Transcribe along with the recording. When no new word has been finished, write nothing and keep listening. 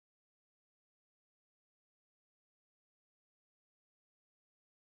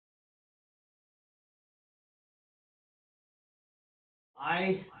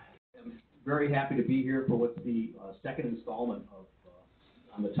I am very happy to be here for what's the second installment of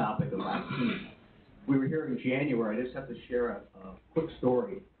on the topic of IT. We were here in January. I just have to share a quick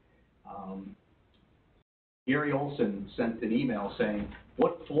story. Gary Olson sent an email saying,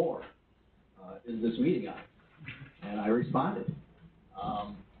 "What floor is this meeting on?" And I responded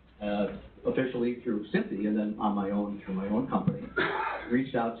officially through SMPTE, and then on my own through my own company.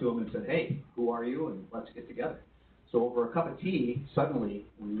 Reached out to him and said, "Hey, who are you? And let's get together." So over a cup of tea, suddenly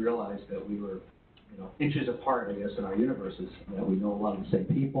we realized that we were, inches apart, I guess, in our universes, and that we know a lot of the same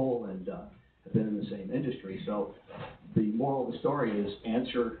people and have been in the same industry. So the moral of the story is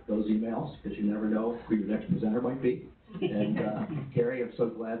answer those emails, because you never know who your next presenter might be. And Gary, I'm so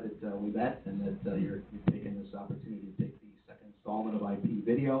glad that we met and that you're taking this opportunity to take the second installment of IP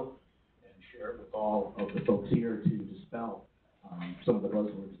video and share it with all of the folks here to dispel some of the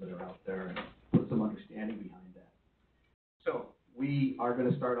buzzwords that are out there and put some understanding behind that. So we are going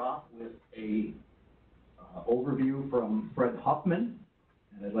to start off with a overview from Fred Huffman,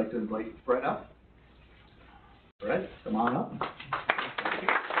 and I'd like to invite Fred up. Fred, come on up. Take it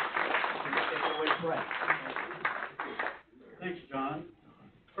away, Fred. Thanks, John.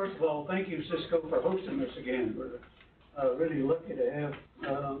 First of all, thank you, Cisco, for hosting this again. We're really lucky to have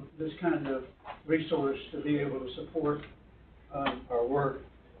this kind of resource to be able to support our work.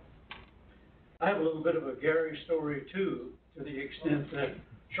 I have a little bit of a Gary story, too, to the extent that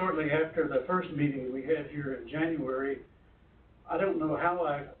shortly after the first meeting we had here in January, I don't know how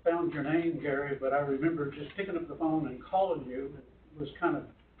I found your name, Gary, but I remember just picking up the phone and calling you, and was kind of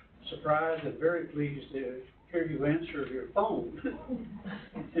surprised and very pleased to hear you answer your phone.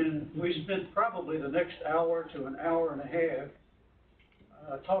 And we spent probably the next hour to an hour and a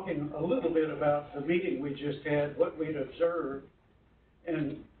half talking a little bit about the meeting we just had, what we'd observed.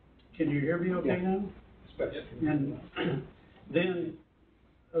 And can you hear me okay now? And then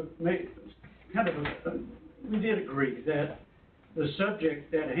we did agree that the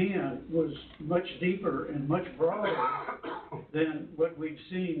subject at hand was much deeper and much broader than what we've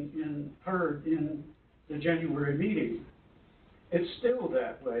seen and heard in the January meeting. It's still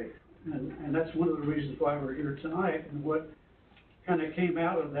that way, and that's one of the reasons why we're here tonight. And what kind of came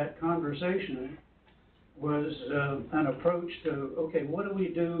out of that conversation was an approach to, okay, what do we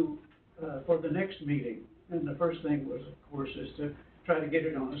do for the next meeting? And the first thing was, of course, is to try to get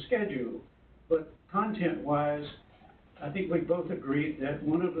it on a schedule. But content-wise, I think we both agreed that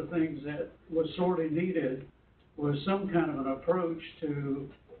one of the things that was sorely needed was some kind of an approach to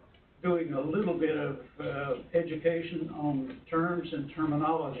doing a little bit of education on terms and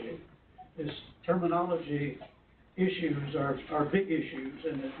terminology. This terminology issues are big issues,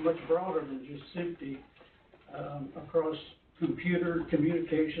 and it's much broader than just SMPTE across computer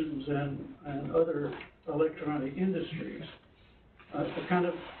communications and other electronic industries. The kind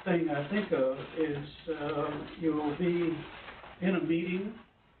of thing I think of is you'll be in a meeting,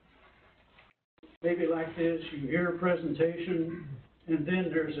 maybe like this, you hear a presentation, and then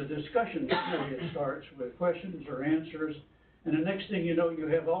there's a discussion period starts with questions or answers, and the next thing you know, you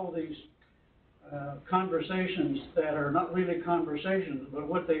have all these conversations that are not really conversations, but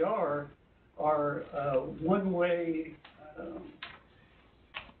what they are one-way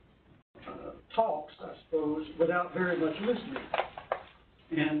talks, I suppose, without very much listening.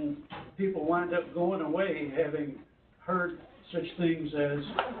 And people wind up going away having heard such things as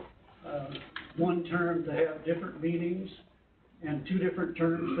one term to have different meanings and two different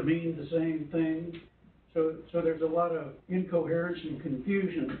terms to mean the same thing. So there's a lot of incoherence and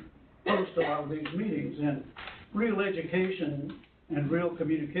confusion post a lot of these meetings. And real education and real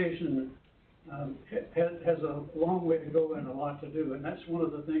communication has a long way to go and a lot to do. And that's one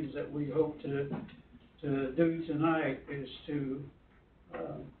of the things that we hope to do tonight, is to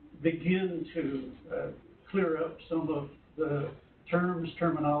begin to clear up some of the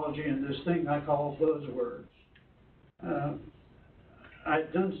terminology, and this thing I call buzzwords.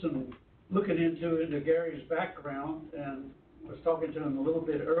 I'd done some looking into Gary's background and was talking to him a little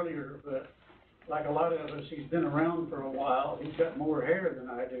bit earlier, but like a lot of us, he's been around for a while. He's got more hair than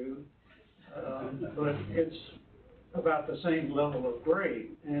I do, but it's about the same level of gray.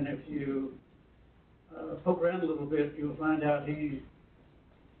 And if you poke around a little bit, you'll find out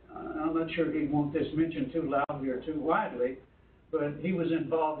I'm not sure he'd want this mentioned too loudly or too widely, but he was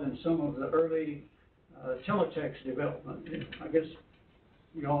involved in some of the early teletext development. I guess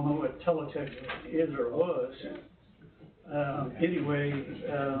you all know what teletext is or was. Anyway,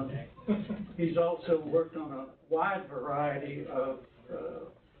 he's also worked on a wide variety of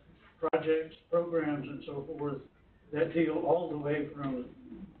projects, programs, and so forth that deal all the way from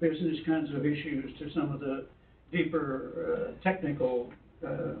business kinds of issues to some of the deeper technical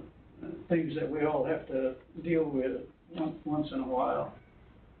things that we all have to deal with once in a while.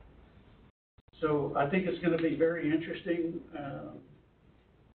 So I think it's going to be very interesting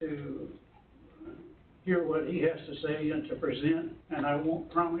to hear what he has to say and to present, and I won't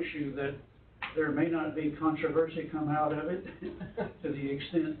promise you that there may not be controversy come out of it to the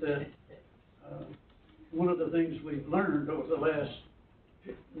extent that one of the things we've learned over the last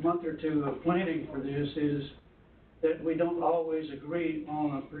month or two of planning for this is that we don't always agree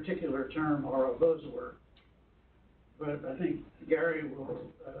on a particular term or a buzzword. But I think Gary will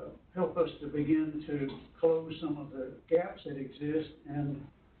help us to begin to close some of the gaps that exist, and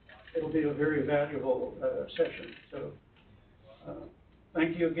it'll be a very valuable session. So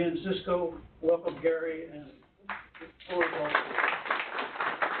thank you again, Cisco. Welcome, Gary, and forward.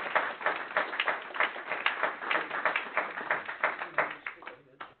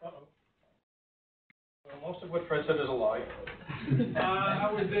 Most of what Fred said is a lie.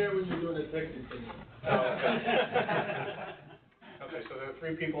 I was there when you were doing the texting thing. Oh, okay. Okay, so there are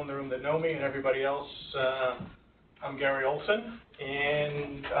 3 people in the room that know me, and everybody else, I'm Gary Olson,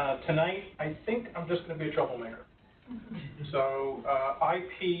 and tonight I think I'm just going to be a troublemaker. So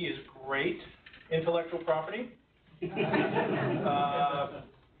IP is great, intellectual property. I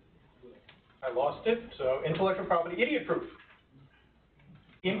lost it, so intellectual property, idiot-proof.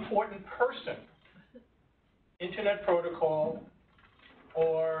 Important person. Internet protocol,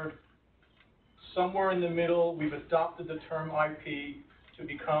 or somewhere in the middle, we've adopted the term IP to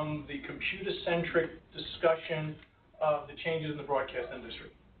become the computer-centric discussion of the changes in the broadcast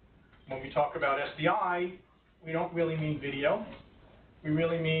industry. When we talk about SDI, we don't really mean video. We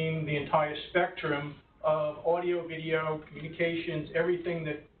really mean the entire spectrum of audio, video, communications, everything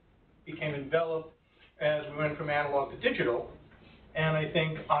that became enveloped as we went from analog to digital. And I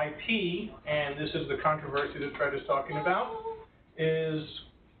think IP, and this is the controversy that Fred is talking about, is,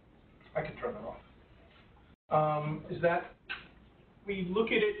 I can turn it off, is that we look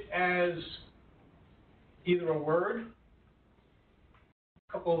at it as either a word,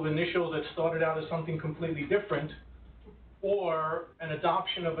 a couple of initials that started out as something completely different, or an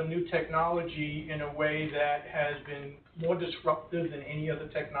adoption of a new technology in a way that has been more disruptive than any other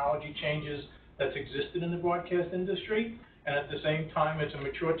technology changes that's existed in the broadcast industry. And at the same time, it's a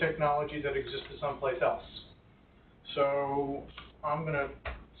mature technology that existed someplace else. So I'm going to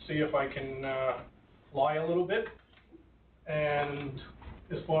see if I can lie a little bit. And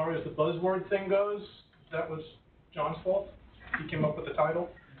as far as the buzzword thing goes, that was John's fault. He came up with the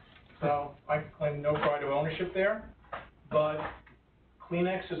title. So I claim no pride of ownership there. But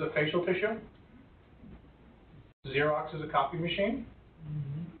Kleenex is a facial tissue. Xerox is a copy machine.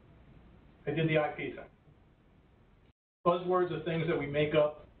 I did the IP thing. Buzzwords are things that we make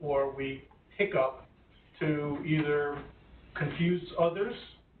up or we pick up to either confuse others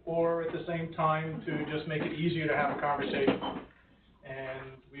or at the same time to just make it easier to have a conversation.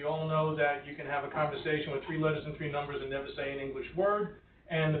 And we all know that you can have a conversation with 3 letters and 3 numbers and never say an English word,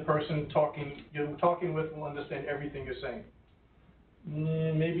 and the person you're talking with will understand everything you're saying.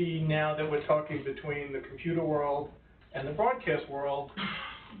 Maybe now that we're talking between the computer world and the broadcast world,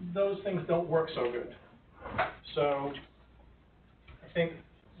 those things don't work so good. So I think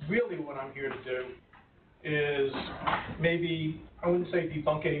really what I'm here to do is maybe, I wouldn't say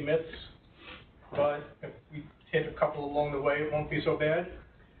debunk any myths, but if we hit a couple along the way, it won't be so bad.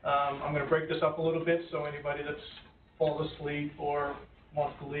 I'm going to break this up a little bit so anybody that's falls asleep or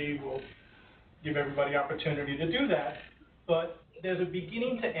wants to leave, we'll give everybody opportunity to do that. But there's a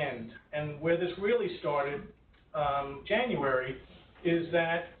beginning to end, and where this really started, January, is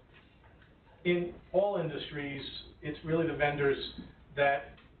that in all industries, it's really the vendors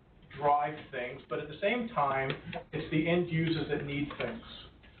that drive things, but at the same time, it's the end users that need things.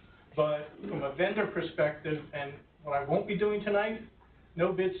 But from a vendor perspective, and what I won't be doing tonight,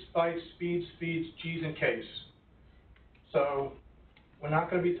 no bits, bytes, speeds, feeds, G's, and K's. So we're not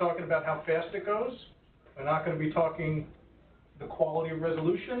going to be talking about how fast it goes. We're not going to be talking the quality of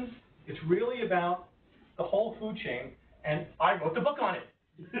resolution. It's really about the whole food chain, and I wrote the book on it.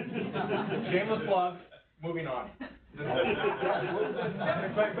 Shameless plug, moving on. Back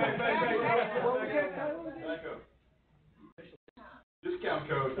up. Discount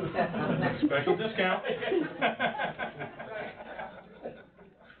code. Special discount.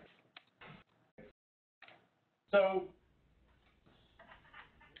 So,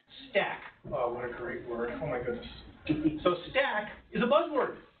 stack. Oh, what a great word. Oh my goodness. So stack is a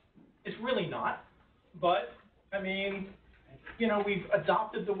buzzword. It's really not, but I mean, you know, we've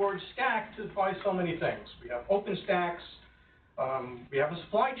adopted the word stack to define so many things. We have open stacks. We have a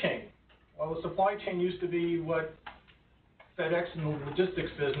supply chain. Well, the supply chain used to be what FedEx and the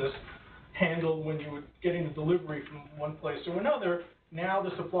logistics business handled when you were getting the delivery from one place to another. Now the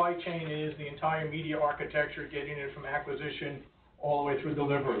supply chain is the entire media architecture, getting it from acquisition all the way through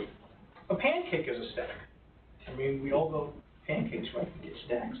delivery. A pancake is a stack. I mean, we all go pancakes, right? We get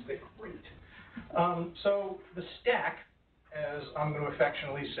stacks, they're great. So the stack, as I'm going to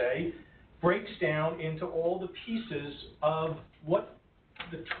affectionately say, breaks down into all the pieces of what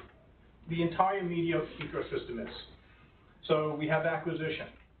the entire media ecosystem is. So we have acquisition,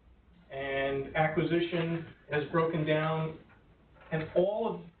 and acquisition has broken down, and all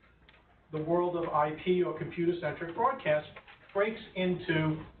of the world of IP or computer-centric broadcast breaks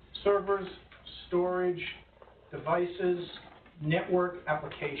into servers, storage, devices, network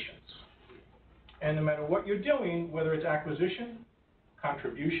applications. And no matter what you're doing, whether it's acquisition,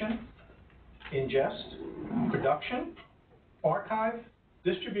 contribution, ingest, production, archive,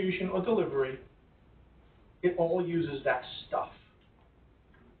 distribution, or delivery, it all uses that stuff.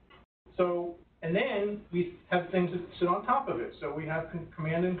 So, and then we have things that sit on top of it. So we have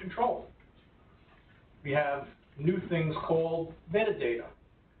command and control. We have new things called metadata.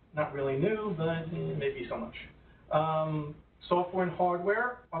 Not really new, but maybe so much. Software and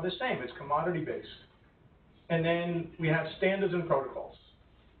hardware are the same. It's commodity-based. And then we have standards and protocols.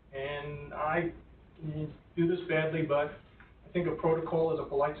 And I do this badly, but I think a protocol is a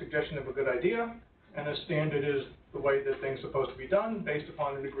polite suggestion of a good idea, and a standard is the way that things are supposed to be done based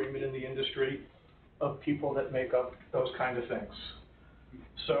upon an agreement in the industry of people that make up those kind of things.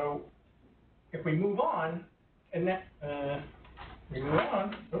 So if we move on, and that,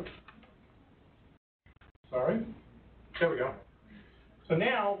 oops. Sorry. There we go. So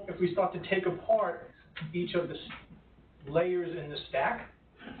now, if we start to take apart each of the layers in the stack,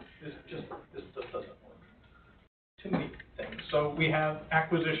 this just doesn't work. Too many things. So we have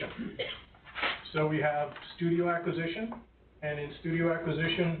acquisition. So we have studio acquisition, and in studio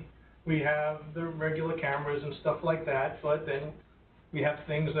acquisition, we have the regular cameras and stuff like that, but then we have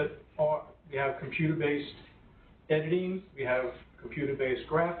things that are, we have computer-based editing, we have computer-based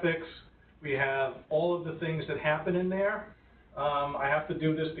graphics, we have all of the things that happen in there. I have to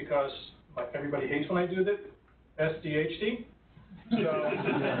do this because everybody hates when I do that, SDHD. So,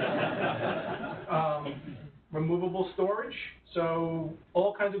 removable storage, so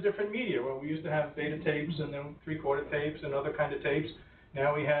all kinds of different media. Well, we used to have beta tapes and then 3/4 tapes and other kind of tapes.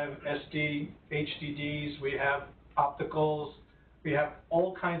 Now we have SD, HDDs, we have opticals, we have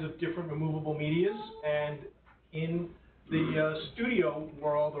all kinds of different removable medias, and in the studio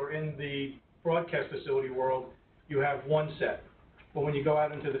world or in the broadcast facility world, you have one set. But when you go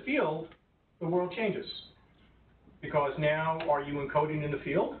out into the field, the world changes. Because now, are you encoding in the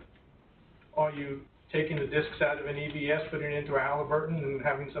field? Are you taking the discs out of an EBS, putting it into a Halliburton, and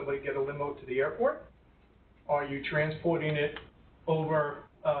having somebody get a limo to the airport? Are you transporting it over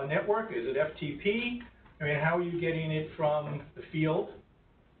network? Is it FTP? I mean, how are you getting it from the field?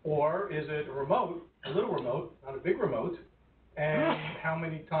 Or is it a remote, a little remote, not a big remote? And how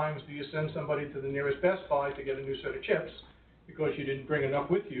many times do you send somebody to the nearest Best Buy to get a new set of chips because you didn't bring enough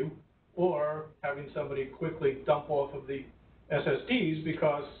with you? Or having somebody quickly dump off of the SSDs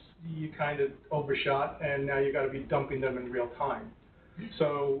because you kind of overshot and now you got to be dumping them in real time.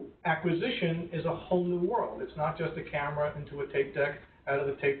 So acquisition is a whole new world. It's not just a camera into a tape deck, out of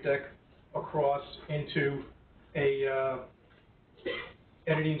the tape deck across into a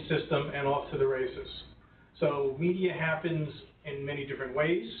editing system and off to the races. So media happens in many different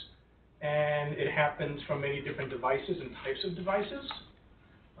ways, and it happens from many different devices and types of devices.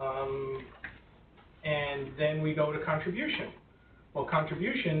 And then we go to contribution. Well,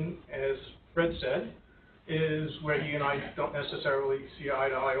 contribution, as Fred said, is where he and I don't necessarily see eye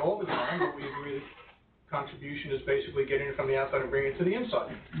to eye all the time, but we agree that contribution is basically getting it from the outside and bringing it to the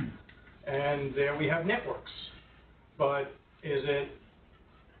inside. And there we have networks. But is it,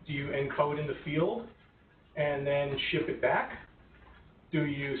 do you encode in the field and then ship it back? Do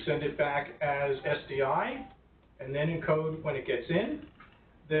you send it back as SDI and then encode when it gets in?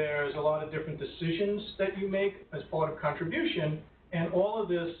 There's a lot of different decisions that you make as part of contribution, and all of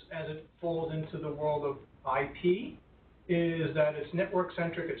this, as it falls into the world of IP, is that it's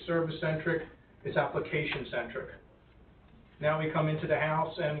network-centric, it's service-centric, it's application-centric. Now we come into the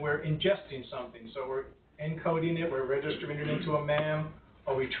house and we're ingesting something, so we're encoding it, we're registering it into a MAM,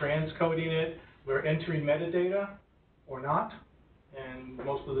 are we transcoding it, we're entering metadata, or not, and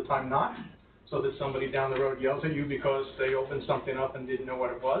most of the time not, so that somebody down the road yells at you because they opened something up and didn't know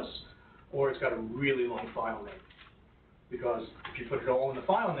what it was, or it's got a really long file name. Because if you put it all in the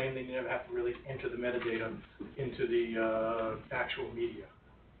file name, then you never have to really enter the metadata into the actual media.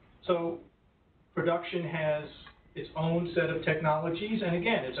 So Production has its own set of technologies, and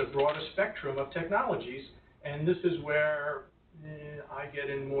again, it's a broader spectrum of technologies, and this is where I get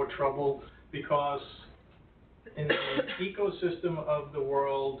in more trouble, because in the ecosystem of the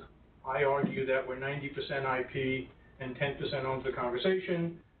world, I argue that we're 90% IP and 10% owns the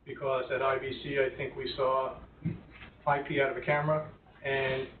conversation, because at IBC I think we saw IP out of a camera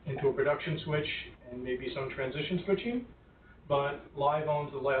and into a production switch and maybe some transition switching, but Live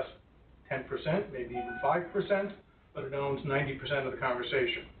owns the last 10%, maybe even 5%, but it owns 90% of the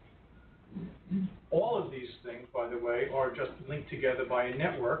conversation. All of these things, by the way, are just linked together by a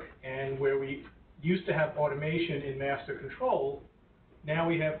network, and where we used to have automation in master control, now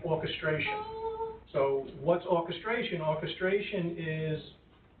we have orchestration. So what's orchestration? Orchestration is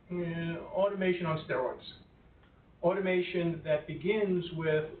automation on steroids. Automation that begins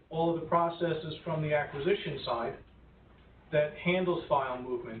with all of the processes from the acquisition side, that handles file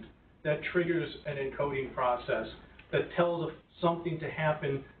movement, that triggers an encoding process, that tells something to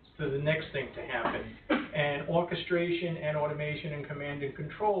happen to the next thing to happen. And orchestration and automation and command and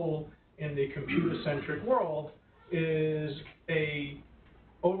control in the computer-centric world is a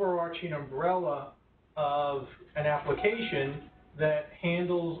overarching umbrella of an application that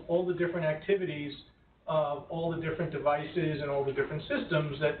handles all the different activities of all the different devices and all the different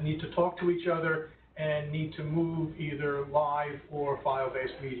systems that need to talk to each other and need to move either live or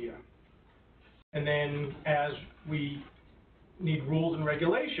file-based media. And then as we need rules and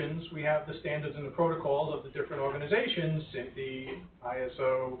regulations, we have the standards and the protocols of the different organizations, SMPTE,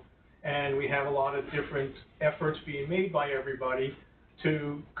 ISO, and we have a lot of different efforts being made by everybody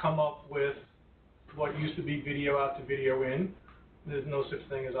to come up with what used to be video out to video in. There's no such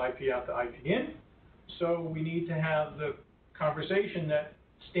thing as IP out to IP in. So we need to have the conversation that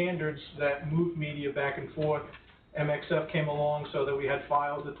standards that move media back and forth. MXF came along so that we had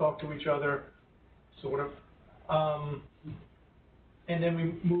files that talk to each other, sort of. And then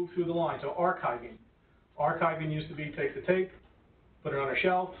we move through the line. So archiving. Archiving used to be take the tape, put it on a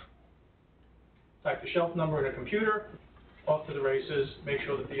shelf, type the shelf number in a computer, off to the races, make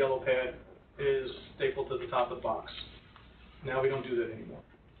sure that the yellow pad is stapled to the top of the box. Now we don't do that anymore.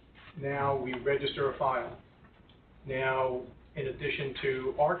 Now we register a file. Now, in addition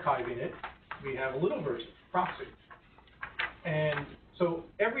to archiving it, we have a little version, proxy. And so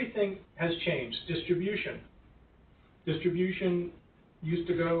everything has changed. Distribution. Distribution used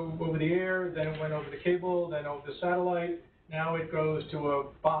to go over the air, then it went over the cable, then over the satellite. Now it goes to a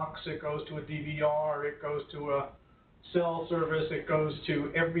box, it goes to a DVR, it goes to a cell service, it goes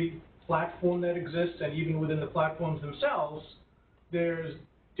to every platform that exists, and even within the platforms themselves, there's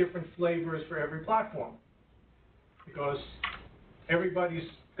different flavors for every platform. Because everybody's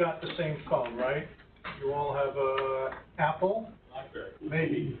got the same phone, right? You all have a Apple? BlackBerry.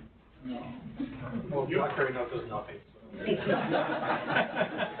 Maybe. No. Well, BlackBerry now does nothing.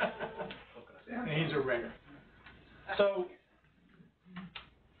 And he's a ringer. So,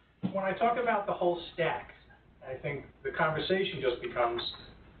 when I talk about the whole stack, I think the conversation just becomes,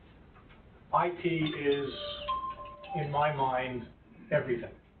 IP is, in my mind,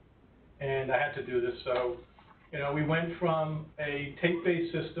 everything. And I had to do this, so, we went from a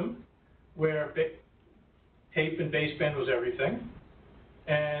tape-based system where tape and baseband was everything,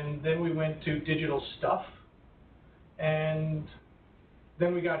 and then we went to digital stuff, and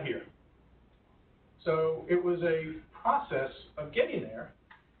then we got here. So it was a process of getting there,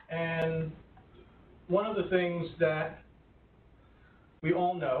 and one of the things that we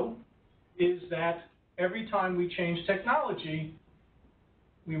all know is that every time we change technology,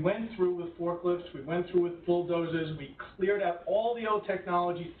 we went through with forklifts, we went through with bulldozers, we cleared out all the old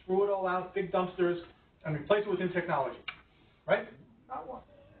technology, threw it all out, big dumpsters, and replaced it with new technology, right? Not one.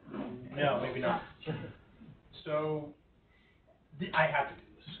 No, maybe not. So I had to do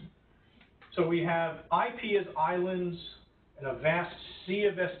this. So we have IP as islands and a vast sea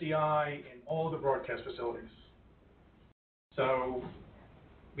of SDI in all the broadcast facilities. So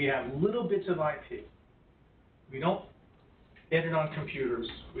we have little bits of IP. We don't edit on computers.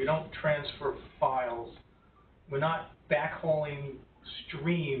 We don't transfer files. We're not backhauling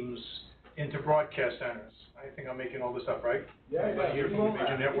streams into broadcast centers. I think I'm making all this up, right? Yeah, yeah. Here from the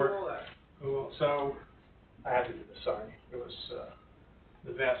major network. Cool. So I had to do this. Sorry, it was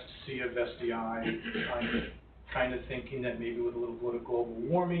the vast sea of SDI. I'm kind of thinking that maybe with a little bit of global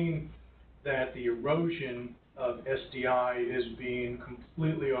warming, that the erosion of SDI is being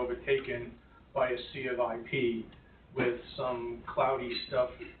completely overtaken by a sea of IP, with some cloudy stuff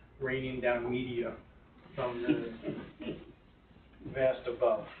raining down media from the vast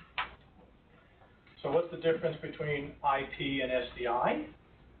above. So what's the difference between IP and SDI?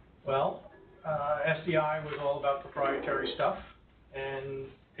 Well, SDI was all about proprietary stuff and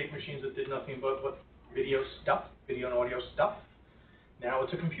tape machines that did nothing but what video stuff, video and audio stuff. Now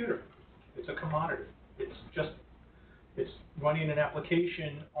it's a computer. It's a commodity. It's running an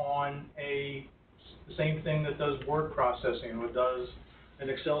application on the same thing that does word processing or does an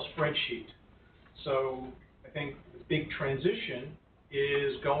Excel spreadsheet. So I think the big transition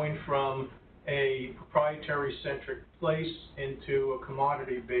is going from a proprietary-centric place into a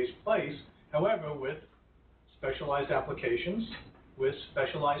commodity-based place, however, with specialized applications, with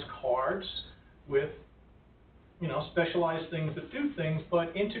specialized cards, with specialized things that do things,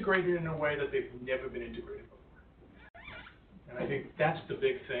 but integrated in a way that they've never been integrated before. And I think that's the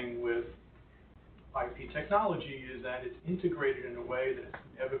big thing with IP technology, is that it's integrated in a way that it's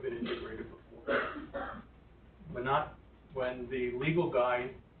never been integrated before. When the legal guy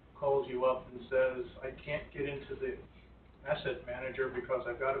calls you up and says, I can't get into the asset manager because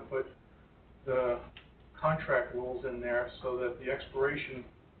I've got to put the contract rules in there so that the expiration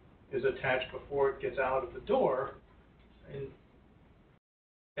is attached before it gets out of the door. In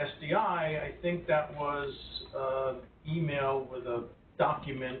SDI, I think that was an email with a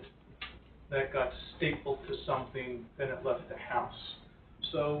document that got stapled to something, then it left the house.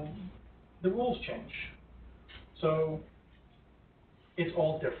 So the rules change. So it's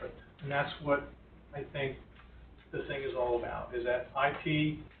all different. And that's what I think the thing is all about, is that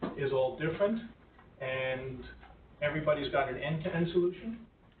IP is all different, and everybody's got an end-to-end solution.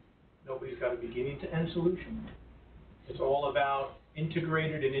 Nobody's got a beginning-to-end solution. It's all about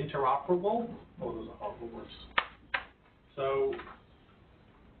integrated and interoperable. Oh, those are horrible words. So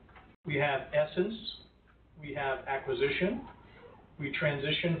we have essence, we have acquisition, we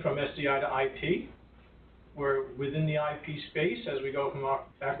transition from SDI to IP. We're within the IP space as we go from our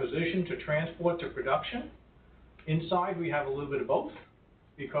acquisition to transport to production. Inside, we have a little bit of both,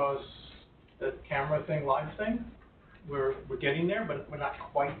 because the camera thing, live thing, we're getting there, but we're not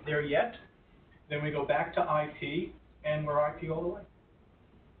quite there yet. Then we go back to IP, and we're IP all the way.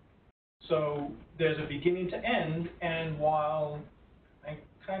 So there's a beginning to end, and while I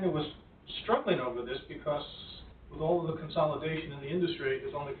kind of was struggling over this, because with all of the consolidation in the industry,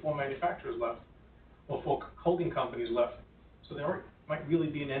 there's only 4 manufacturers left, or 4 holding companies left. So there might really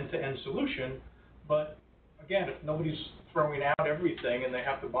be an end-to-end solution, but again, if nobody's throwing out everything and they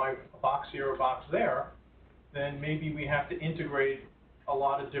have to buy a box here or a box there, then maybe we have to integrate a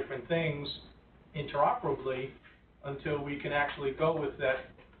lot of different things interoperably until we can actually go with that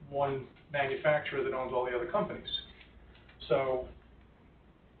one manufacturer that owns all the other companies. So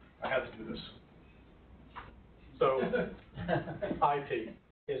I had to do this. So IP.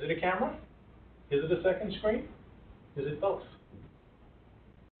 Is it a camera? Is it a second screen? Is it both?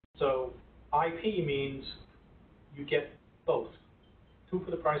 So IP means you get both. 2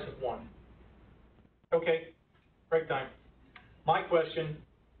 for the price of 1. Okay, break time. My question,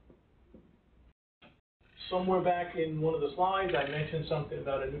 somewhere back in one of the slides, I mentioned something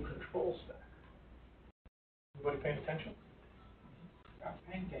about a new control stack. Everybody paying attention?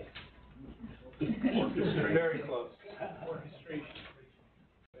 Pancake. Very close. Orchestration.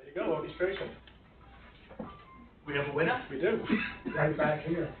 There you go, orchestration. We have a winner? We do. Right back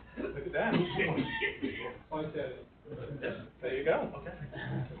here. Look at that. There you go. Okay.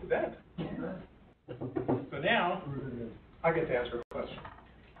 Look at that. So now, I get to answer a question.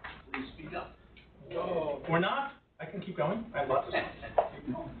 Please speak up. Oh. We're not? I can keep going. I have lots of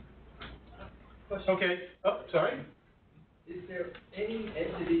stuff. Okay. Oh, sorry. Is there any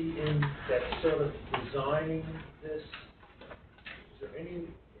entity that's sort of designing this? Is there any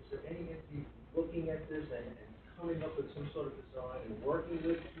entity looking at this and coming up with some sort of design and working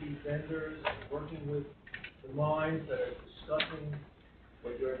with the vendors, and working with the minds that are discussing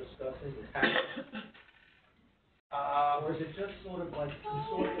what you're discussing? Or is it just sort of like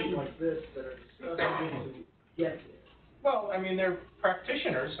consortiums like this that are discussing to get there? Well, I mean, they're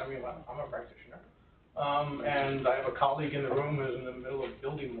practitioners. I mean, well, I'm a practitioner. And I have a colleague in the room who's in the middle of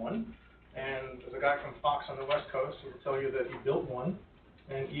building one. And there's a guy from Fox on the West Coast who will tell you that he built one.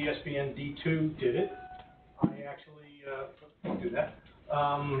 And ESPN D2 did it. I actually don't do that.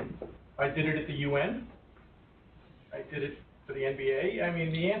 I did it at the UN. I did it for the NBA. I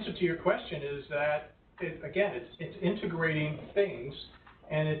mean, the answer to your question is that, it's integrating things,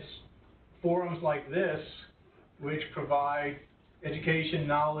 and it's forums like this which provide education,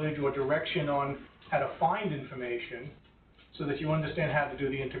 knowledge, or direction on how to find information so that you understand how to do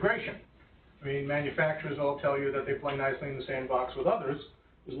the integration. I mean, manufacturers all tell you that they play nicely in the sandbox with others,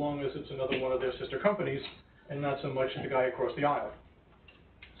 as long as it's another one of their sister companies, and not so much the guy across the aisle.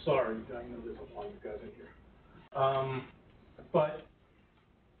 Sorry, I know there's a lot of you guys in here. But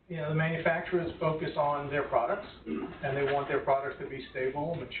you know, the manufacturers focus on their products, and they want their products to be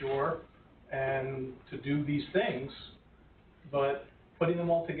stable, mature, and to do these things. But putting them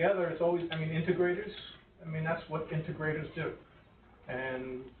all together, it's always, I mean, integrators, I mean, that's what integrators do.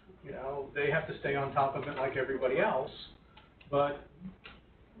 And, you know, they have to stay on top of it like everybody else, but,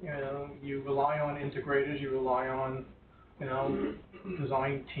 you know, you rely on integrators, you rely on, you know,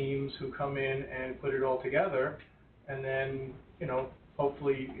 design teams who come in and put it all together, and then, you know,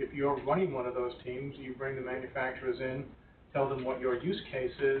 hopefully, if you're running one of those teams, you bring the manufacturers in, tell them what your use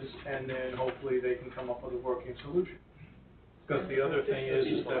case is, and then hopefully they can come up with a working solution. Because the other thing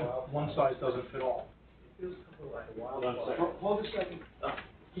is that one size doesn't fit all. It feels kind of like a wildfire. Hold a second.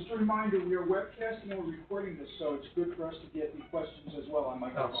 Just a reminder, we are webcasting and we're recording this, so it's good for us to get the questions as well on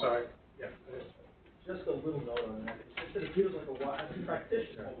microphone. Oh, sorry. Yeah. Just a little note on that. It's just that it feels like a wild,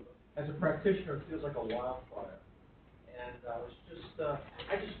 as a practitioner, it feels like a wildfire. And it's just,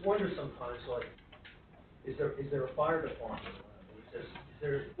 I just wonder sometimes, like, is there a fire department around? Is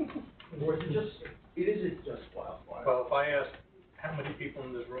there, or is it just wildfire? Well, if I asked how many people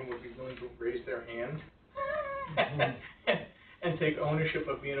in this room would be willing to raise their hand and take ownership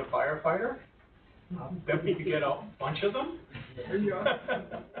of being a firefighter, then we could get a bunch of them. There you go.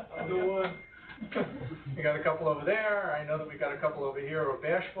 I'm the one. We got a couple over there. I know that we got a couple over here who are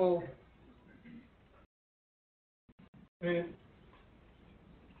bashful. Anybody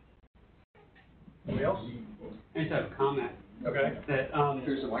else? I just have a comment. Okay. That,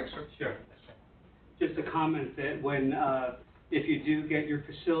 Here's the mic, sir. Sure. Just a comment that when, if you do get your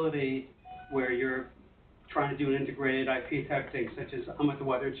facility where you're trying to do an integrated IP type thing, such as I'm at the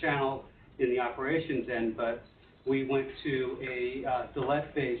Weather Channel in the operations end, but we went to a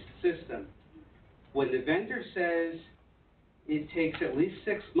delete-based system. When the vendor says it takes at least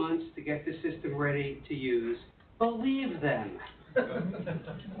 6 months to get the system ready to use, believe them.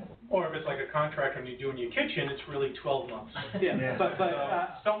 Or if it's like a contractor and you do in your kitchen, it's really 12 months. Yeah, but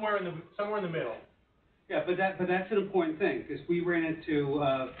somewhere in the middle. Yeah, but that's an important thing, because we ran into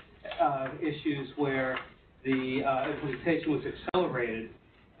issues where the implementation was accelerated,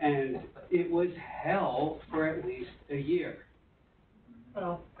 and it was hell for at least a year.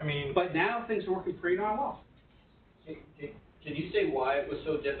 Well, I mean, but now things are working pretty darn well. Can you say why it was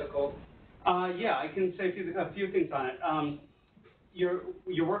so difficult? Yeah, I can say a few things on it. You're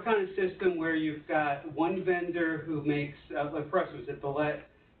working on a system where you've got one vendor who makes, like for us, it was at Delete,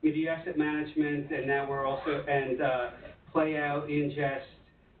 media asset management, and now we're also, play out, ingest,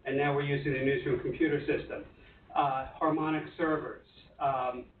 and now we're using the newsroom computer system, harmonic servers.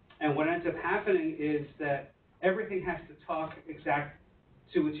 And what ends up happening is that everything has to talk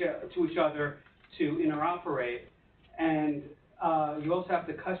to each other to interoperate, and you also have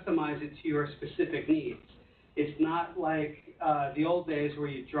to customize it to your specific needs. It's not like the old days where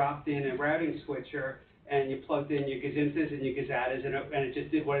you dropped in a routing switcher and you plugged in your gazintas and your gazatas and it just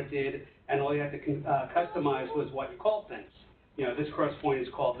did what it did, and all you had to customize was what you called things. You know, this cross point is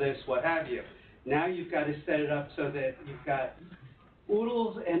called this, what have you. Now you've got to set it up so that you've got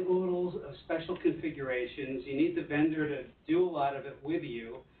oodles and oodles of special configurations. You need the vendor to do a lot of it with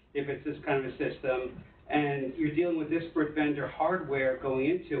you if it's this kind of a system, and you're dealing with disparate vendor hardware going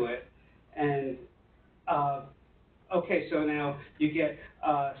into it, and okay, so now you get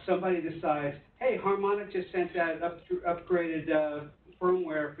somebody decides, hey, Harmonic just sent out upgraded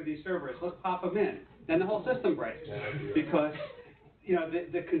firmware for these servers. Let's pop them in. Then the whole system breaks because you know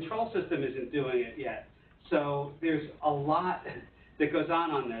the control system isn't doing it yet. So there's a lot that goes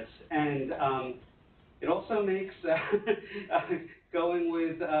on this, and it also makes going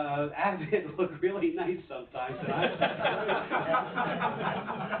with Avid look really nice sometimes.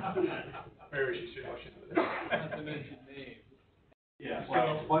 Where is she? Not to mention names. Yeah.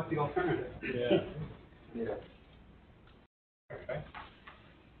 Well, what's the alternative? Yeah. Yeah. Okay.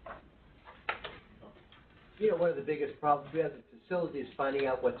 You know, one of the biggest problems we have at the facility is finding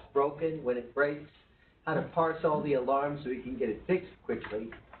out what's broken, when it breaks, how to parse all the alarms so we can get it fixed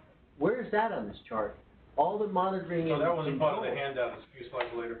quickly. Where is that on this chart? All the monitoring So and that wasn't part of the control. handout, it's a few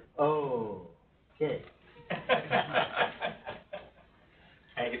slides later. Oh, okay.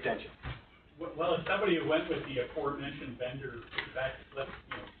 Paying attention. Well, as somebody who went with the aforementioned vendor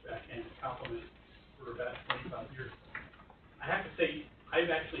backhand compliment for about 25 years, I have to say,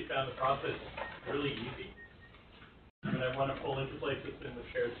 I've actually found the process really easy. I mean, I run a full interplay system with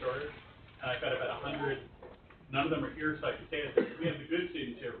shared storage, and I've got about 100, none of them are here, so I can say that we have the good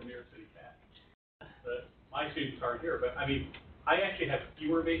students here from New York City CAT. But my students aren't here, but I mean, I actually have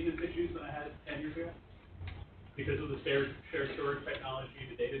fewer maintenance issues than I had 10 years ago because of the shared storage technology,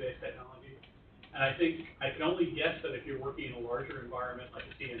 the database technology. And I think, I can only guess that if you're working in a larger environment, like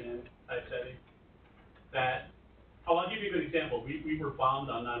a CNN type setting, that, I'll give you a good example. We were bombed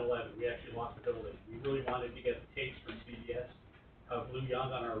on 9/11. We actually lost the building. We really wanted to get the tapes from CBS of Lou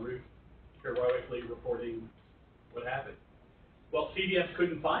Young on our roof, heroically reporting what happened. Well, CBS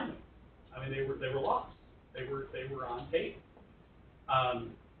couldn't find them. I mean, they were lost. They were on tape.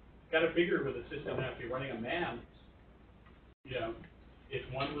 Got to figure with a system that if you're running a MAM, you know, it's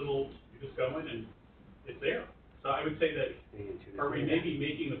one little, you just go in and it's there. So I would say that, are we maybe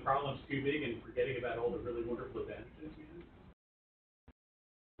making the problems too big and forgetting about all the really wonderful advantages we have?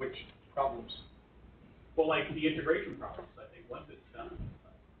 Which problems? Well, like the integration problems, I think once it's done.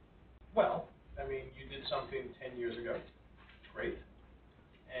 Well, I mean, you did something 10 years ago, great,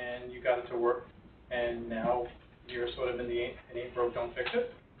 and you got it to work, and now you're sort of in the ain't broke, don't fix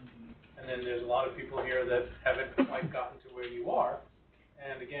it. And then there's a lot of people here that haven't quite gotten to where you are.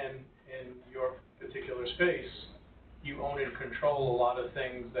 And again, in your particular space, you own and control a lot of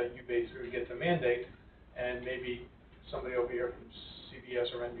things that you basically get to mandate. And maybe somebody over here from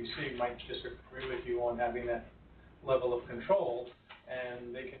CBS or NBC might disagree with you on having that level of control,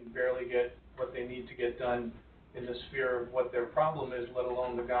 and they can barely get what they need to get done in the sphere of what their problem is, let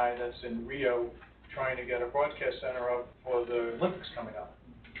alone the guy that's in Rio trying to get a broadcast center up for the Olympics coming up.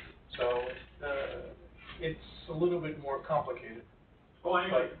 So it's a little bit more complicated. Oh, I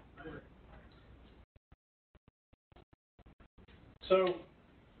agree. So,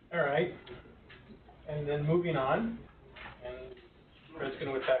 all right, and then moving on, and Fred's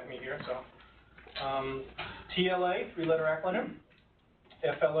going to attack me here, so. TLA, 3-letter acronym.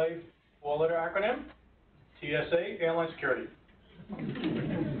 FLA, 4-letter acronym. TSA, airline security.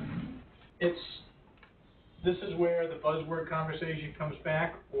 This is where the buzzword conversation comes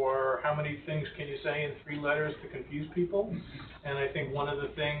back, or how many things can you say in 3 letters to confuse people? And I think one of the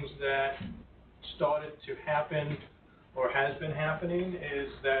things that started to happen, or has been happening, is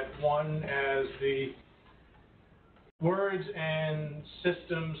that one, as the words and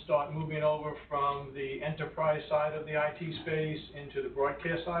systems start moving over from the enterprise side of the IT space into the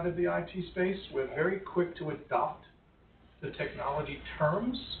broadcast side of the IT space, we're very quick to adopt the technology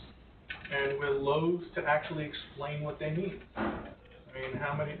terms, and we're loath to actually explain what they mean. I mean,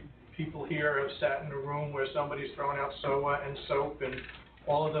 how many people here have sat in a room where somebody's throwing out SOA and soap and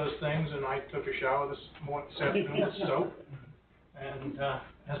all of those things, and I took a shower this afternoon with soap, and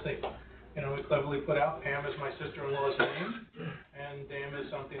as they, you know, we cleverly put out, Pam is my sister-in-law's name, and Dam is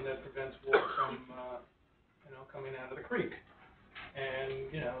something that prevents water from, you know, coming out of the creek.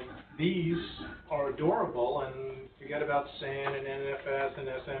 And, you know, these are adorable, and forget about SAN and NFS and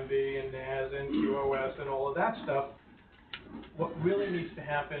SMB and NAS and QoS and all of that stuff. What really needs to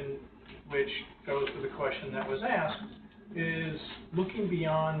happen, which goes to the question that was asked, is looking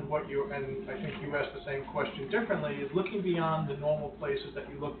beyond what you, and I think you asked the same question differently, is looking beyond the normal places that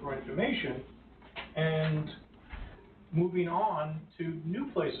you look for information and moving on to new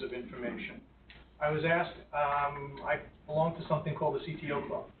places of information. I was asked, I belong to something called the CTO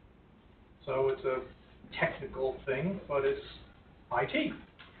Club. So it's a technical thing, but it's IT.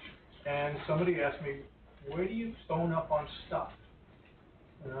 And somebody asked me, where do you phone up on stuff?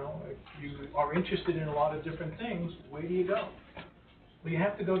 You know, if you are interested in a lot of different things, where do you go? Well, you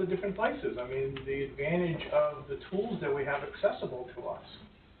have to go to different places. I mean, the advantage of the tools that we have accessible to us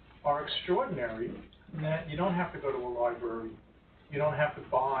are extraordinary in that you don't have to go to a library. You don't have to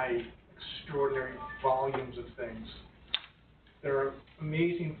buy extraordinary volumes of things. There are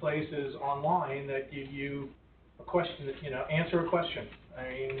amazing places online that give you a question, that, you know, answer a question. I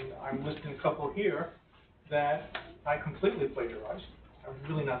mean, I'm listing a couple here that I completely plagiarized.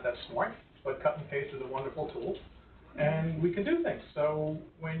 I'm really not that smart, but cut and paste is a wonderful tool, and we can do things. So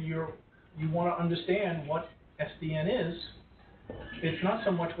when you want to understand what SDN is, it's not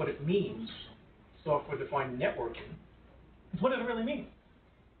so much what it means, software-defined networking. It's what does it really mean?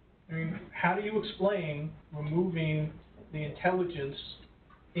 I mean, how do you explain removing the intelligence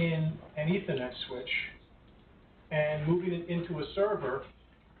in an Ethernet switch and moving it into a server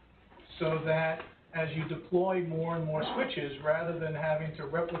so that as you deploy more and more switches, rather than having to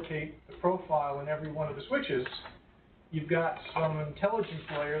replicate the profile in every one of the switches, you've got some intelligence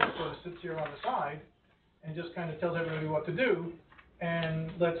layer that sort of sits here on the side and just kind of tells everybody what to do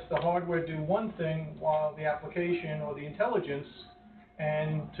and lets the hardware do one thing while the application or the intelligence.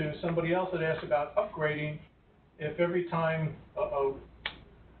 And to somebody else that asked about upgrading, if every time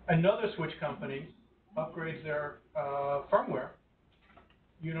another switch company upgrades their firmware,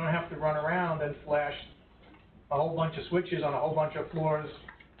 you don't have to run around and flash a whole bunch of switches on a whole bunch of floors,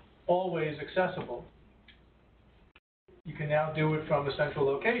 always accessible. you can now do it from a central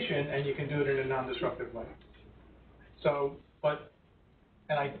location, and you can do it in a non-disruptive way. So,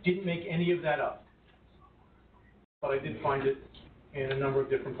 and I didn't make any of that up, but I did find it in a number of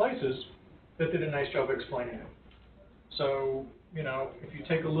different places that did a nice job explaining it. So, you know, if you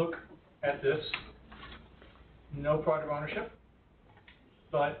take a look at this, no pride of ownership,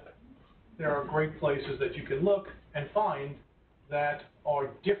 but there are great places that you can look and find that are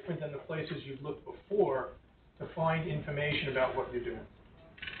different than the places you've looked before to find information about what you're doing.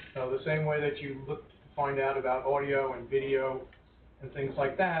 So the same way that you look to find out about audio and video and things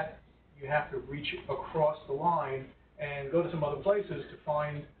like that, you have to reach across the line and go to some other places to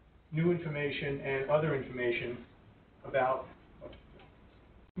find new information and other information about what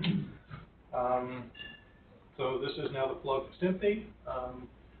to do. So this is now the plug for SMPTE.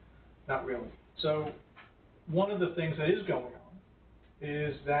 Not really. So one of the things that is going on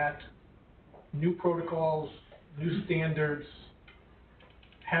is that new protocols, new standards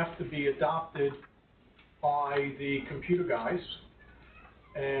have to be adopted by the computer guys,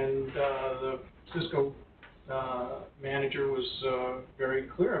 and the Cisco manager was very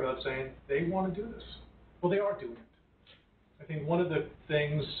clear about saying they want to do this. Well, they are doing it. I think one of the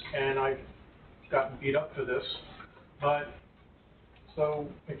things, and I've gotten beat up for this, but so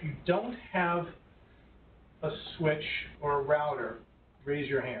if you don't have a switch or a router, raise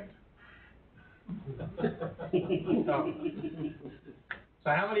your hand. Oh. So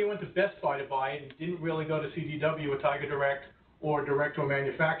how many went to Best Buy to buy it and didn't really go to CDW or Tiger Direct or direct to a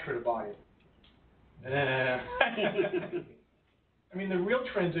manufacturer to buy it? I mean, the real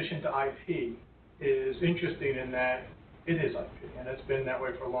transition to IP is interesting in that it is IP, and it's been that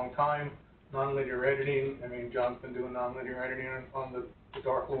way for a long time. Nonlinear editing, I mean, John's been doing nonlinear editing on the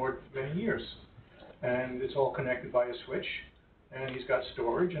Dark Lord for many years. And it's all connected by a switch, and he's got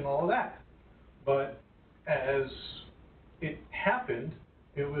storage and all of that. But as it happened,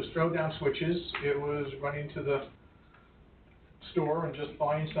 it was throw down switches, it was running to the store and just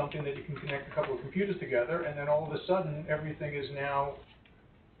buying something that you can connect a couple of computers together, and then all of a sudden everything is now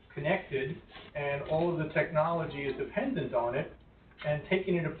connected and all of the technology is dependent on it, and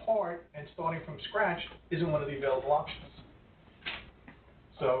taking it apart and starting from scratch isn't one of the available options.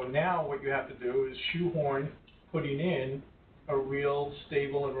 So now what you have to do is shoehorn putting in a real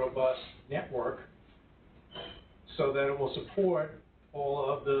stable and robust network so that it will support all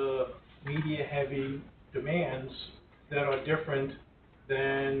of the media-heavy demands that are different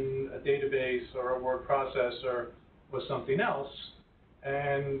than a database or a word processor or something else.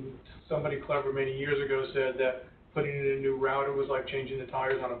 And somebody clever many years ago said that putting in a new router was like changing the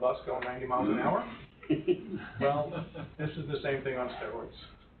tires on a bus going 90 miles an hour. Well, this is the same thing on steroids.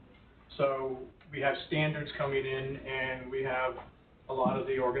 So we have standards coming in, and we have a lot of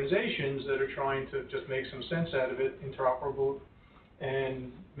the organizations that are trying to just make some sense out of it, interoperable,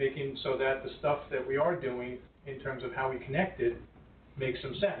 and making so that the stuff that we are doing in terms of how we connect it makes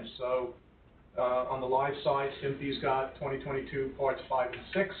some sense. So on the live side, SMPTE's got 2022 parts 5 and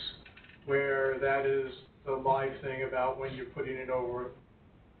 6, where that is the live thing about when you're putting it over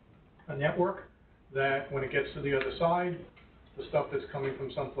a network, that when it gets to the other side, the stuff that's coming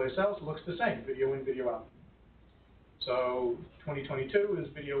from someplace else looks the same, video in, video out. So 2022 is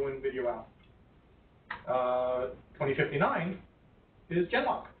video in, video out. 2059 is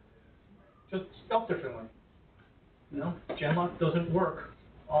Genlock, just spelled differently. You know, Genlock doesn't work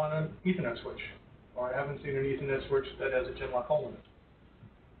on an Ethernet switch, or I haven't seen an Ethernet switch that has a Genlock hole in it.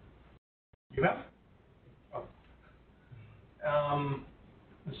 You have? Oh.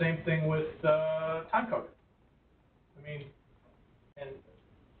 The same thing with timecode. I mean, and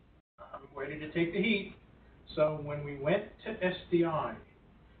I'm ready to take the heat. So when we went to SDI,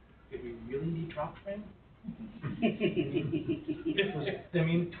 did we really need drop frame? It was, I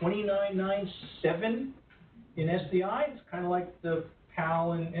mean, 2997 in SDI. It's kind of like the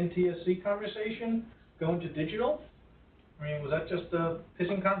PAL and NTSC conversation going to digital. I mean, was that just a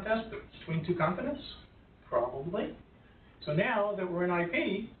pissing contest between two continents? Probably. So now that we're in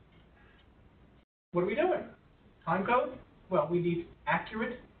IP, what are we doing? Timecode? Well, we need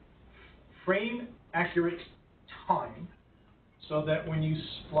accurate, frame-accurate time, so that when you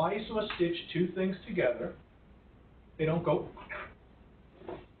splice or stitch two things together, they don't go,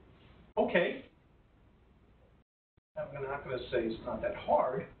 okay. I'm not going to say it's not that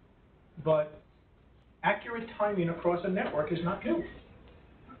hard, but accurate timing across a network is not new.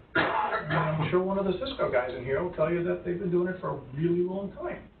 And I'm sure one of the Cisco guys in here will tell you that they've been doing it for a really long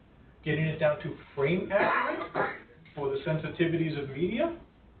time. Getting it down to frame accurate for the sensitivities of media,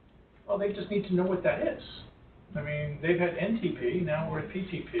 well, they just need to know what that is. I mean, they've had NTP, now we're at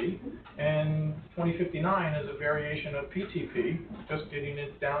PTP, and 2059 is a variation of PTP, just getting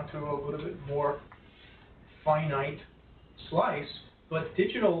it down to a little bit more finite slice. But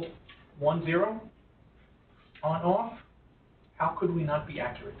digital 1-0, on off, how could we not be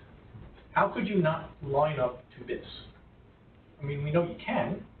accurate? How could you not line up 2 bits? I mean, we know you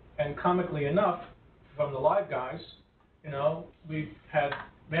can, and comically enough, from the live guys, you know, we've had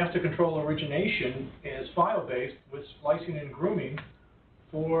master control origination as file-based with splicing and grooming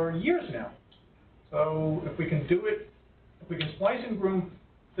for years now. So if we can do it, if we can splice and groom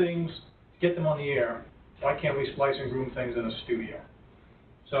things, get them on the air, why can't we splice and groom things in a studio?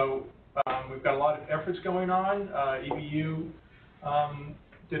 So we've got a lot of efforts going on. EBU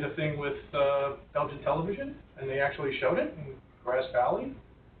did a thing with Belgian television, and they actually showed it, and Grass Valley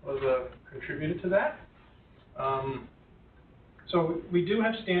was a contributor to that. So we do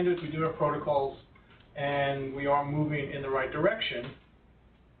have standards, we do have protocols, and we are moving in the right direction.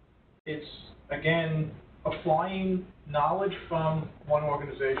 It's, again, applying knowledge from one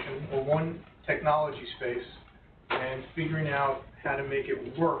organization or one technology space and figuring out how to make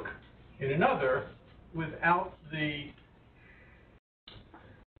it work in another without the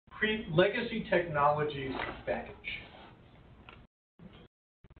legacy technologies baggage.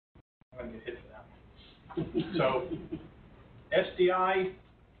 I'm going to get hit for that one. So, SDI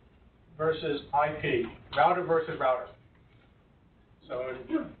versus IP, router versus router. So,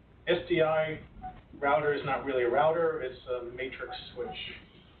 SDI router is not really a router, it's a matrix switch.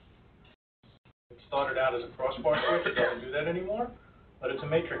 It started out as a crossbar switch, it doesn't do that anymore, but it's a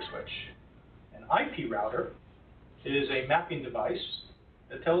matrix switch. An IP router is a mapping device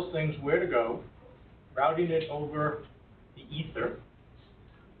that tells things where to go, routing it over the ether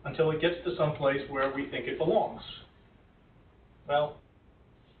until it gets to some place where we think it belongs. Well,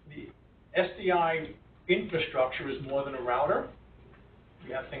 the SDI infrastructure is more than a router.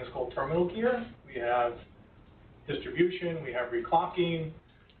 We have things called terminal gear, we have distribution, we have reclocking,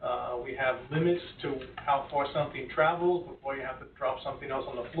 we have limits to how far something travels before you have to drop something else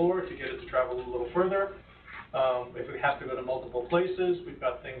on the floor to get it to travel a little further. If it has to go to multiple places, we've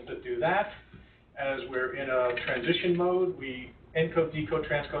got things that do that. As we're in a transition mode, we encode, decode,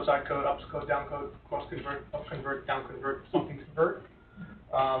 transcode, sidecode, upcode, downcode, cross convert, up convert, down convert, something convert.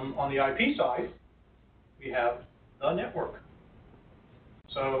 On the IP side, we have the network.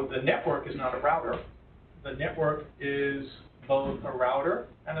 So the network is not a router. The network is both a router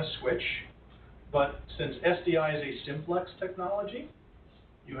and a switch. But since SDI is a simplex technology,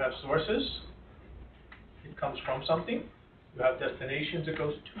 you have sources. It comes from something. You have destinations, it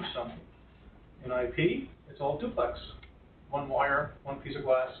goes to something. In IP, it's all duplex. One wire, one piece of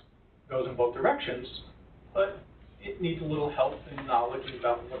glass, goes in both directions, but it needs a little help and knowledge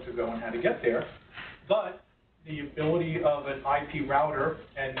about what to go and how to get there. But the ability of an IP router,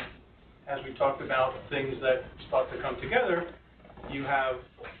 and as we talked about things that start to come together, you have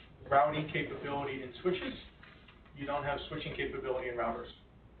routing capability in switches. You don't have switching capability in routers.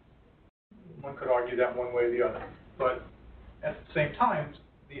 One could argue that one way or the other. But at the same time,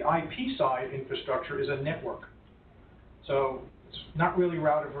 the IP side infrastructure is a network. So it's not really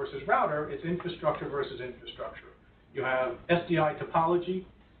router versus router, it's infrastructure versus infrastructure. You have SDI topology,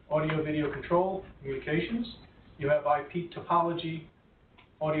 audio video control, communications. You have IP topology,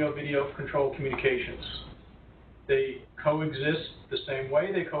 audio video control, communications. They coexist the same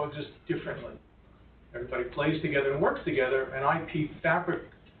way, they coexist differently. Everybody plays together and works together. An IP fabric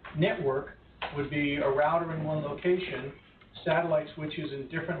network would be a router in one location, satellite switches in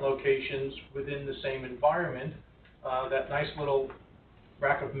different locations within the same environment. That nice little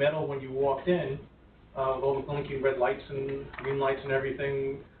rack of metal when you walked in, with all the blinking red lights and green lights and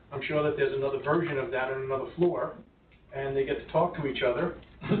everything, I'm sure that there's another version of that on another floor, and they get to talk to each other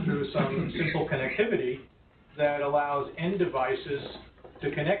through some simple connectivity that allows end devices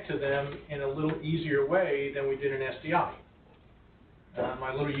to connect to them in a little easier way than we did in SDI.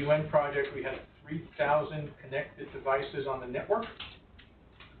 My little UN project, we had 3,000 connected devices on the network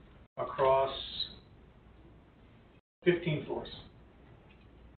across 15 floors.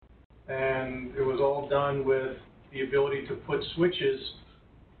 And it was all done with the ability to put switches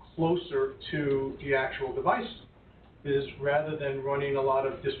closer to the actual device, is rather than running a lot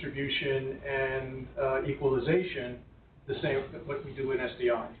of distribution and equalization, the same what we do in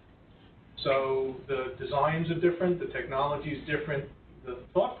SDI. So the designs are different, the technology is different, the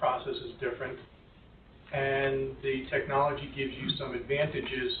thought process is different, and the technology gives you some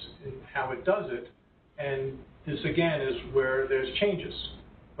advantages in how it does it. And this again is where there's changes,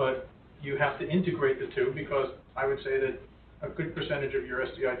 but you have to integrate the two, because I would say that a good percentage of your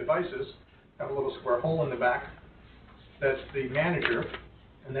SDI devices have a little square hole in the back that's the manager,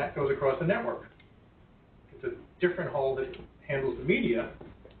 and that goes across the network. It's a different hole that handles the media,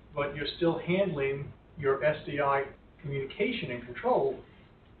 but you're still handling your SDI communication and control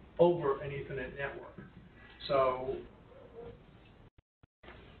over an Ethernet network. So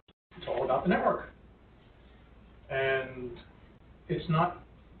it's all about the network. And it's not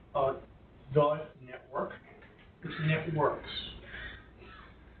the network, it's networks.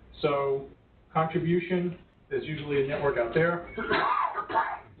 So contribution, there's usually a network out there.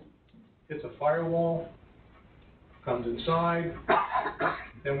 It's a firewall, comes inside.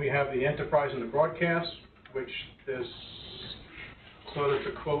 Then we have the enterprise and the broadcast, which is sort of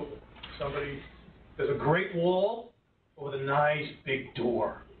to quote somebody, there's a great wall with a nice big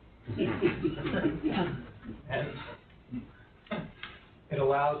door. And it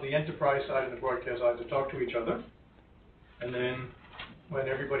allows the enterprise side and the broadcast side to talk to each other. And then when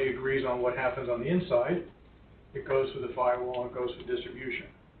everybody agrees on what happens on the inside, it goes through the firewall and goes for distribution.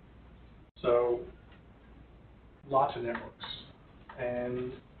 So lots of networks.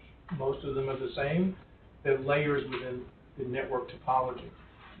 And most of them are the same. They're layers within the network topology.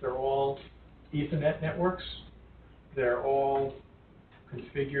 They're all Ethernet networks. They're all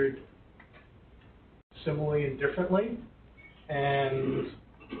configured similarly and differently. And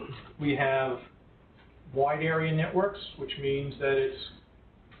we have wide area networks, which means that it's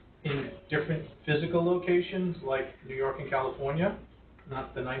in different physical locations, like New York and California,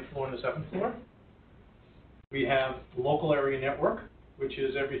 not the 9th floor and the 7th floor. We have local area network, which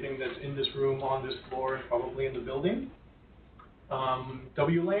is everything that's in this room, on this floor, and probably in the building.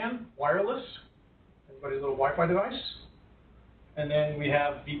 WLAN, wireless, everybody's little Wi-Fi device. And then we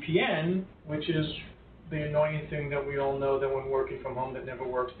have VPN, which is the annoying thing that we all know that when working from home that never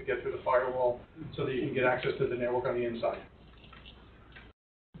works to get through the firewall so that you can get access to the network on the inside.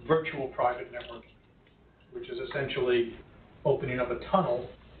 Virtual private networking, which is essentially opening up a tunnel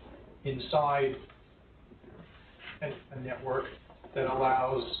inside a network that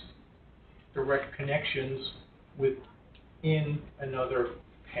allows direct connections within another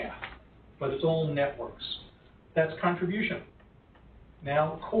path. But it's all networks. That's contribution.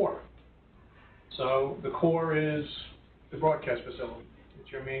 Now, core. So the core is the broadcast facility.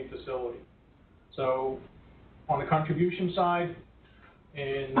 It's your main facility. So on the contribution side,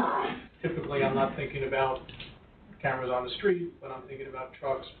 and typically I'm not thinking about cameras on the street, but I'm thinking about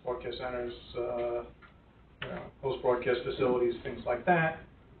trucks, broadcast centers, post-broadcast facilities, things like that,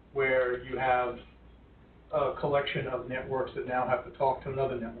 where you have a collection of networks that now have to talk to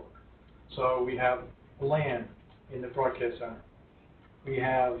another network. So we have LAN in the broadcast center. We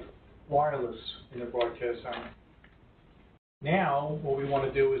have wireless in the broadcast center. Now, what we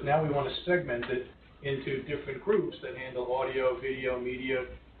want to do is now we want to segment it into different groups that handle audio, video, media,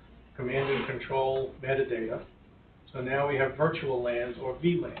 command and control, metadata. So now we have virtual LANs or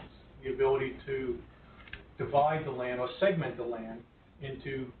VLANs, the ability to divide the LAN or segment the LAN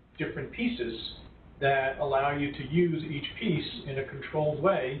into different pieces that allow you to use each piece in a controlled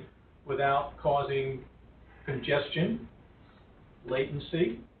way without causing congestion,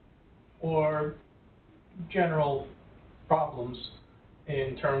 latency, or general problems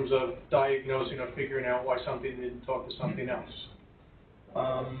in terms of diagnosing or figuring out why something didn't talk to something else.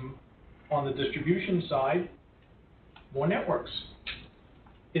 On the distribution side, more networks.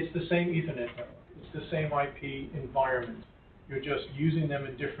 It's the same Ethernet network. It's the same IP environment. You're just using them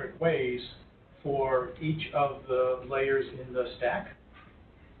in different ways for each of the layers in the stack.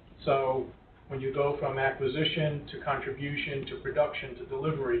 So when you go from acquisition to contribution to production to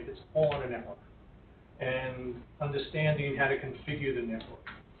delivery, it's all on a network. And understanding how to configure the network,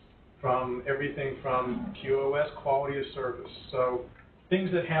 from everything from QoS, quality of service. So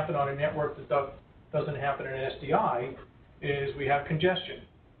things that happen on a network that doesn't happen in an SDI is we have congestion.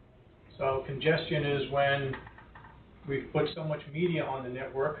 So congestion is when we've put so much media on the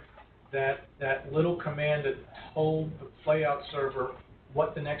network that that little command that told the playout server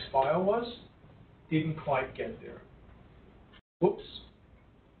what the next file was didn't quite get there. Whoops.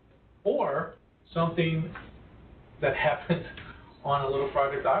 Or something that happened on a little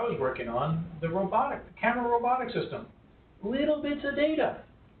project I was working on, the camera robotic system. Little bits of data,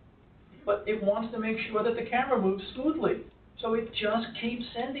 but it wants to make sure that the camera moves smoothly. So it just keeps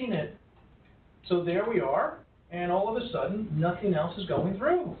sending it. So there we are, and all of a sudden, nothing else is going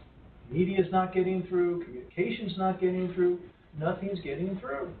through. Media's not getting through, communication's not getting through, nothing's getting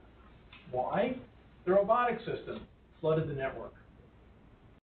through. Why? The robotic system flooded the network.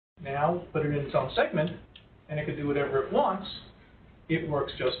 Now, put it in its own segment, and it can do whatever it wants. It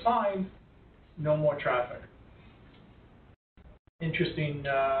works just fine, no more traffic. Interesting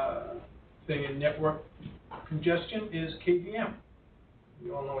thing in network congestion is KVM.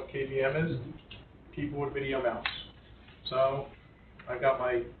 You all know what KVM is, keyboard, video, mouse. So I've got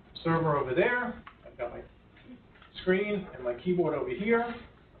my server over there, I've got my screen and my keyboard over here,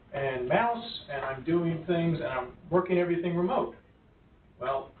 and mouse, and I'm doing things, and I'm working everything remote.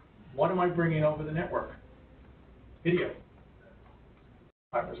 Well, what am I bringing over the network? Video.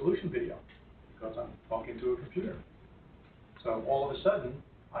 High resolution video, because I'm talking to a computer. So all of a sudden,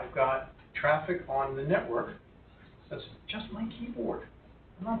 I've got traffic on the network that's just my keyboard.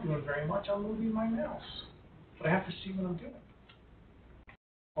 I'm not doing very much, I'm moving my mouse, but I have to see what I'm doing.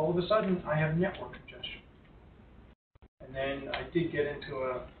 All of a sudden, I have network congestion. And then I did get into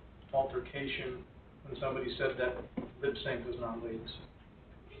a altercation when somebody said that lip sync was not latency.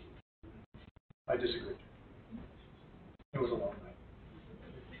 I disagreed. It was a long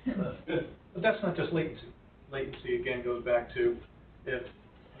night. But that's not just latency. Latency, again, goes back to if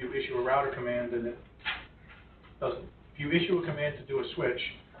you issue a router command and it doesn't. If you issue a command to do a switch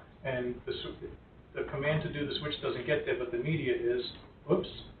and the command to do the switch doesn't get there, but the media is, whoops,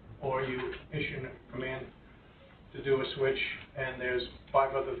 or you issue a command to do a switch and there's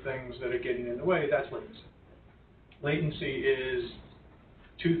 5 other things that are getting in the way, that's latency. Latency is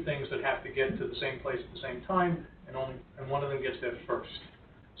 2 things that have to get to the same place at the same time, and one of them gets there first.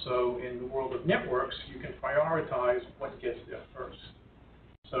 So in the world of networks, you can prioritize what gets there first.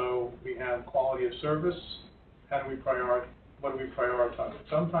 So we have quality of service. How do we prioritize? What do we prioritize?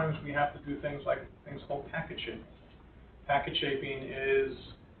 Sometimes we have to do things like things called packet shaping. Packet shaping is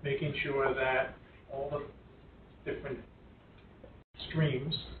making sure that all the different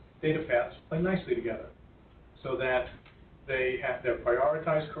streams, data paths, play nicely together, so that they're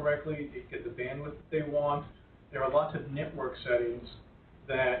prioritized correctly, they get the bandwidth that they want. There are lots of network settings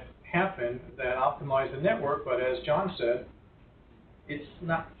that happen that optimize the network, but as John said, it's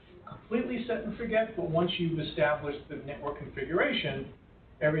not completely set and forget, but once you've established the network configuration,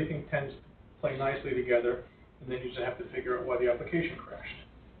 everything tends to play nicely together, and then you just have to figure out why the application crashed.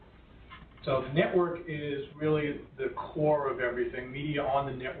 So the network is really the core of everything. Media on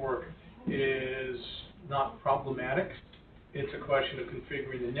the network is not problematic. It's a question of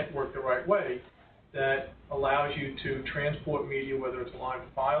configuring the network the right way that allows you to transport media, whether it's live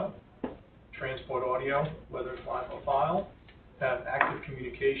file, transport audio, whether it's live or file, have active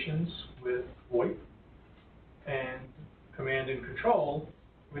communications with VoIP, and command and control,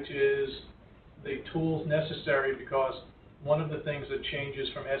 which is the tools necessary, because one of the things that changes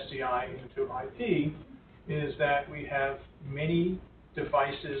from SDI into IP is that we have many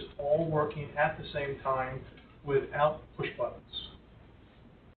devices all working at the same time without push buttons.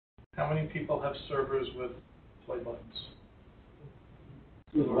 How many people have servers with play buttons?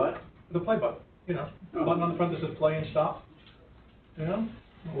 With what? The play button, you know, a button on the front that says play and stop, you know,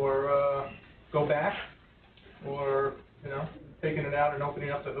 or go back, or, you know, taking it out and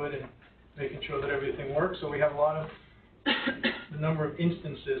opening up the hood and making sure that everything works. So we have a lot of, the number of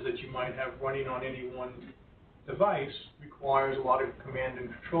instances that you might have running on any one device requires a lot of command and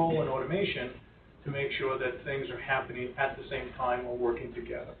control and automation to make sure that things are happening at the same time or working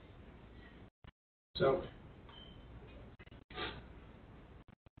together. So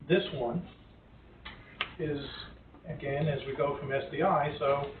this one is, again, as we go from SDI,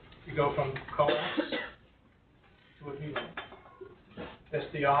 so we go from coax to a VLAN.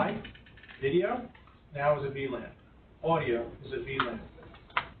 SDI, video, now is a VLAN. Audio is a VLAN.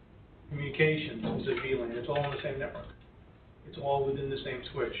 Communications is a VLAN. It's all on the same network. It's all within the same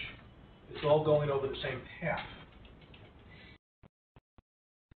switch. It's all going over the same path.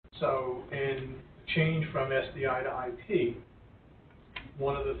 So in the change from SDI to IP,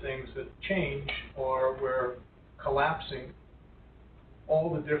 one of the things that change are we're collapsing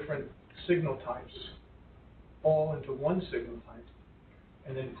all the different signal types all into one signal type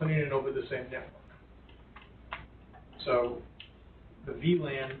and then putting it over the same network. So the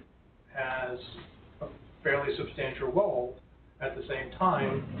VLAN has a fairly substantial role. At the same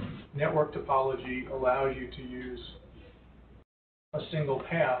time, network topology allows you to use a single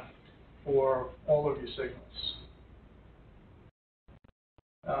path for all of your signals.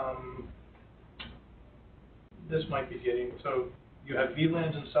 This might be getting, so you have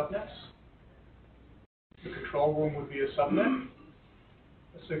VLANs and subnets. The control room would be a subnet.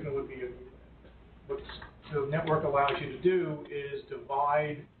 The signal would be a VLAN. What the network allows you to do is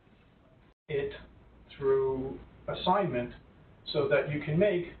divide it through assignment so that you can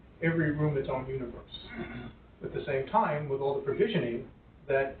make every room its own universe. At the same time, with all the provisioning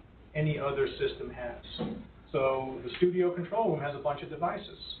that any other system has. So the studio control room has a bunch of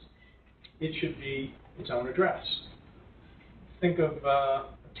devices. It should be its own address. Think of a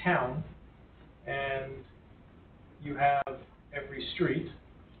town, and you have every street,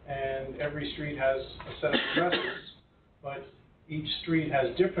 and every street has a set of addresses, but each street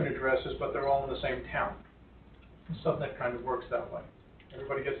has different addresses, but they're all in the same town. Subnet kind of works that way.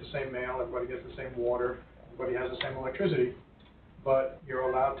 Everybody gets the same mail, everybody gets the same water, everybody has the same electricity, but you're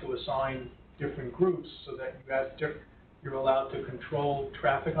allowed to assign different groups so that you're allowed to control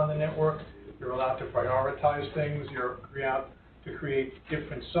traffic on the network, you're allowed to prioritize things, you're allowed to create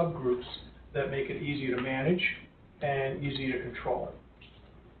different subgroups that make it easy to manage and easy to control.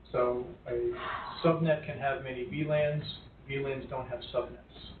 So a subnet can have many VLANs. VLANs don't have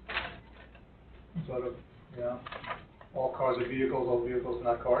subnets. Sort of, you know, all cars are vehicles, all vehicles are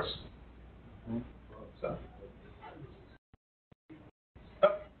not cars. So.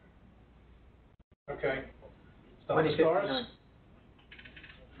 Oh. Okay. Stop the stars.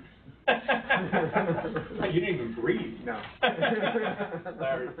 You didn't even breathe. No.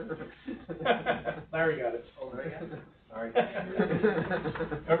 Larry. Larry got it. Oh, Larry got it? Sorry.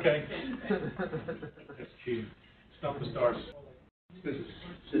 Okay. That's cheating. Stop the stars.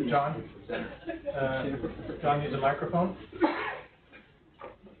 John? John needs a microphone. This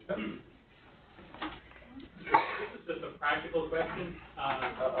is just a practical question.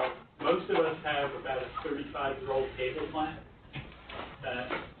 Most of us have about a 35-year-old cable plant that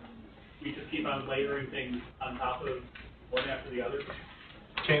we just keep on layering things on top of one after the other.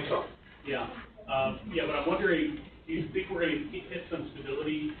 Chainsaw. Yeah. Yeah, but I'm wondering, do you think we're going to hit some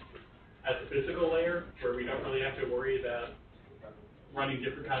stability at the physical layer where we don't really have to worry about running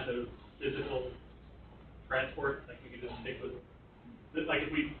different kinds of physical transport? Like we can just stick with, like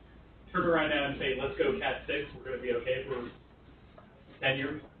if we turn around now and say, let's go Cat 6, we're going to be okay for 10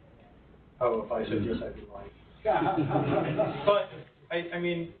 years? Oh, if I said yes, I'd be lying. But, I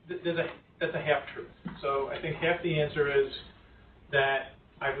mean, that's a half truth. So I think half the answer is that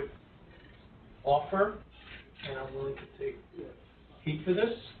I would offer, and I'm willing to take heat for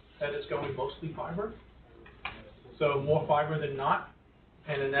this, that it's going mostly fiber. So more fiber than not.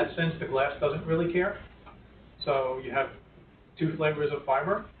 And in that sense, the glass doesn't really care. So you have two flavors of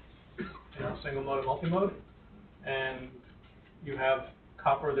fiber, you know, single mode and multi-mode. And you have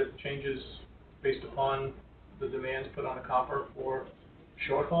copper that changes based upon the demands put on a copper for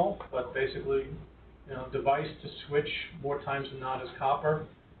short haul, but basically, you know, device to switch more times than not is copper,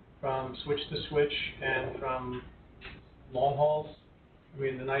 from switch to switch and from long hauls. I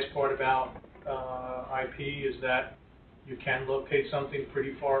mean, the nice part about IP is that you can locate something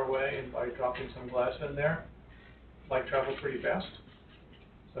pretty far away, and by dropping some glass in there, light travels pretty fast.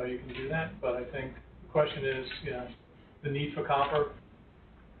 So you can do that, but I think the question is, you know, the need for copper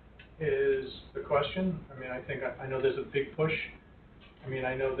is the question. I mean, I know there's a big push. I mean,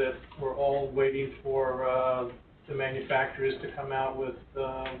 I know that we're all waiting for the manufacturers to come out with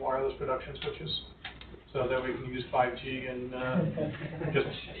wireless production switches so that we can use 5G and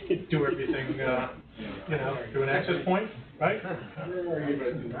just do everything, you know, through an access point, right?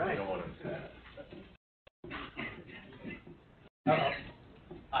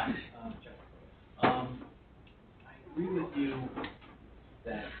 Hi, Jeff. I agree with you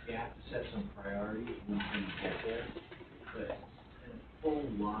that you have to set some priorities when things get there, but in a full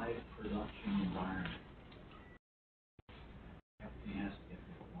live production environment, everything has to get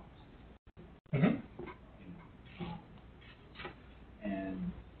there at once.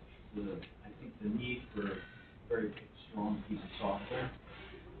 And I think the need for a very strong piece of software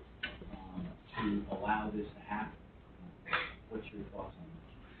to allow this to happen. What's your thoughts on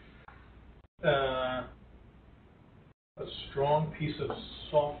that? A strong piece of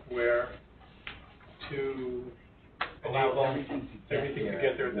software to allow everything to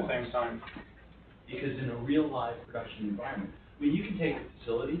get there at the same time. Because in a real live production environment, I mean, you can take the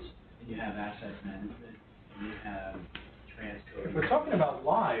facilities and you have asset management and you have transcode. If we're talking about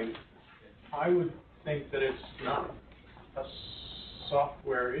live, I would think that it's not a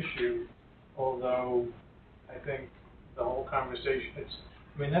software issue, although I think the whole conversation,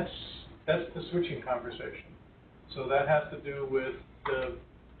 that's the switching conversation. So that has to do with the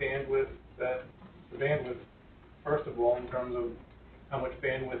bandwidth, first of all, in terms of how much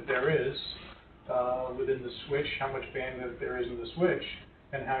bandwidth there is within the switch, how much bandwidth there is in the switch,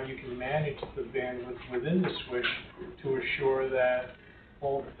 and how you can manage the bandwidth within the switch to assure that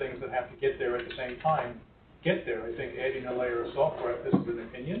all the things that have to get there at the same time get there. I think adding a layer of software, this is an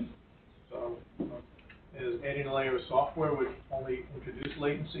opinion, so is adding a layer of software would only introduce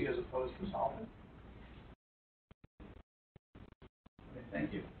latency as opposed to solve it. Okay,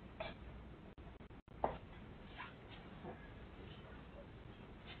 thank you.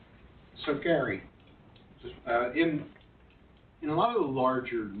 So Gary, just, in a lot of the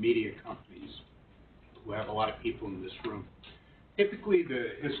larger media companies, who have a lot of people in this room. Typically, the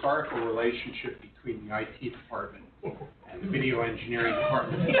historical relationship between the IT department and the video engineering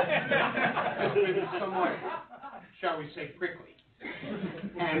department has been somewhat, shall we say, prickly.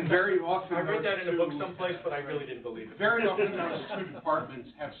 And very often, I read that in a book someplace, but I really didn't believe it. very often those two departments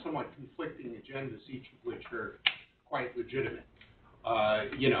have somewhat conflicting agendas, each of which are quite legitimate.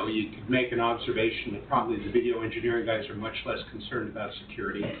 You know, you could make an observation that probably the video engineering guys are much less concerned about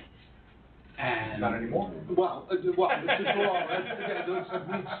security. And Not anymore. Well, this is all, that leads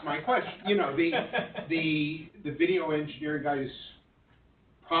to my question. You know, the video engineering guys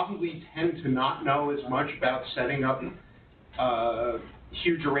probably tend to not know as much about setting up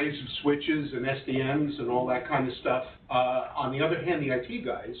huge arrays of switches and SDMs and all that kind of stuff. On the other hand, the IT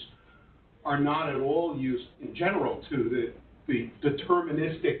guys are not at all used in general to the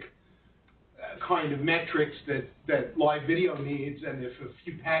deterministic kind of metrics that live video needs, and if a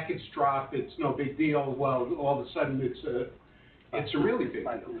few packets drop, it's no big deal. Well, all of a sudden it's a really big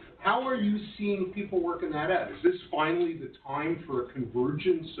deal. How are you seeing people working that out? Is this finally the time for a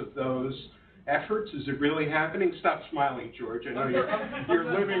convergence of those efforts? Is it really happening? Stop smiling, George. I know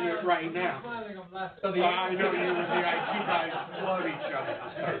you're living it right now. So I know you and the IT guys love each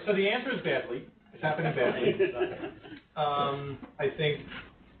other. So the answer is badly. It's happening badly. I think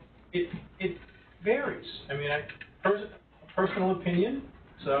it varies. I mean, personal opinion,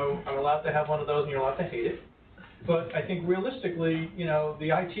 so I'm allowed to have one of those and you're allowed to hate it. But I think realistically, you know, the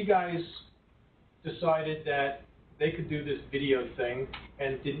IT guys decided that they could do this video thing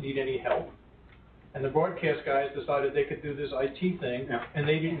and didn't need any help. And the broadcast guys decided they could do this IT thing and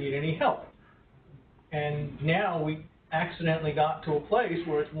they didn't need any help. And now we accidentally got to a place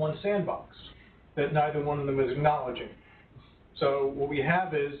where it's one sandbox that neither one of them is acknowledging. So what we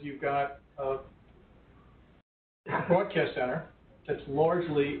have is you've got a broadcast center that's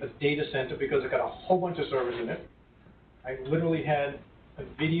largely a data center because it's got a whole bunch of servers in it. I literally had a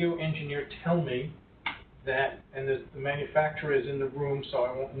video engineer tell me that, and the manufacturer is in the room, so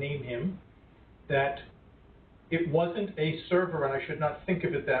I won't name him, that it wasn't a server, and I should not think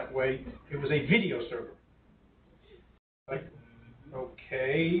of it that way, it was a video server. Like,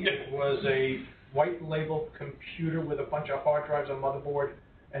 okay, it was a white label computer with a bunch of hard drives, a motherboard,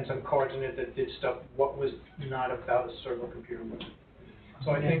 and some cards in it that did stuff. What was not about a server computer was.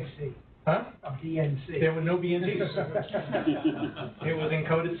 So I think, huh? A BNC. There were no BNCs. It was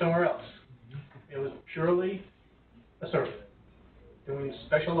encoded somewhere else. It was purely a server, doing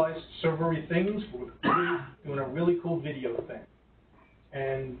specialized servery things, doing a really cool video thing.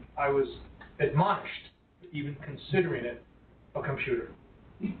 And I was admonished for even considering it a computer.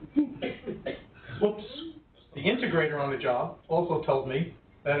 Whoops. The integrator on the job also told me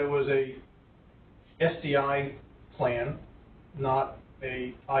that it was a SDI plan, not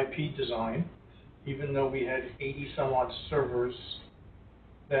a IP design, even though we had 80 some odd servers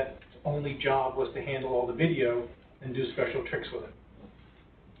that only job was to handle all the video and do special tricks with it.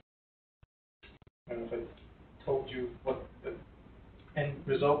 I don't know if I told you what the end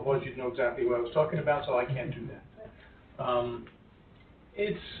result was, you'd know exactly what I was talking about, so I can't do that.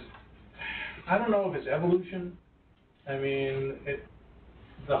 I don't know if it's evolution. I mean,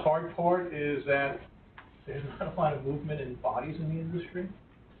 the hard part is that there's not a lot of movement in bodies in the industry.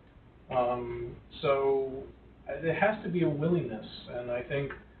 So there has to be a willingness, and I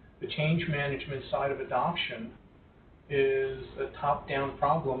think the change management side of adoption is a top-down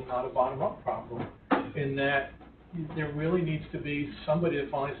problem, not a bottom-up problem, in that there really needs to be somebody that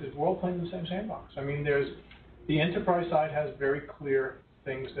finally says, we're all playing in the same sandbox. I mean, the enterprise side has very clear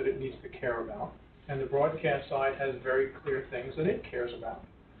things that it needs to care about, and the broadcast side has very clear things that it cares about.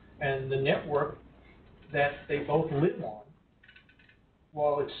 And the network that they both live on,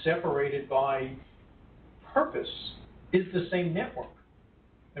 while it's separated by purpose, is the same network.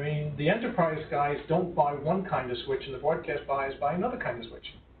 I mean, the enterprise guys don't buy one kind of switch, and the broadcast guys buy another kind of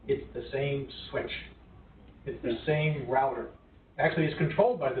switch. It's the same switch. It's the same router. Actually, it's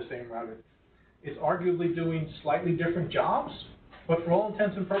controlled by the same router. It's arguably doing slightly different jobs, but for all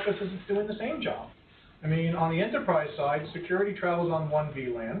intents and purposes, it's doing the same job. I mean, on the enterprise side, security travels on one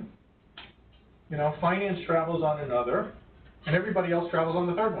VLAN, you know, finance travels on another, and everybody else travels on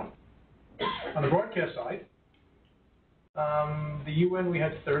the third one. On the broadcast side, the UN, we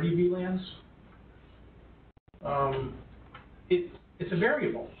had 30 VLANs. It's a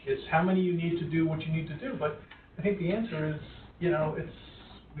variable. It's how many you need to do what you need to do. But I think the answer is, you know,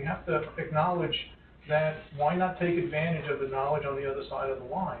 we have to acknowledge that why not take advantage of the knowledge on the other side of the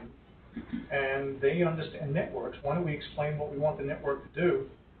line? And they understand networks. Why don't we explain what we want the network to do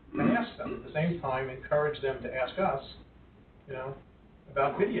and ask them? At the same time, encourage them to ask us, you know,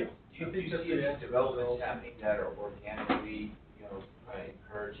 about video. Do you see these developments happening that are organically,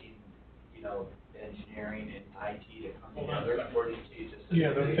 encouraging, engineering and IT to come together, or do you see just?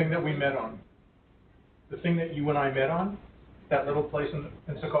 Yeah, the thing that we met on. The thing that you and I met on, that little place in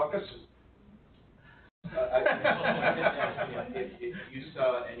Secaucus. If you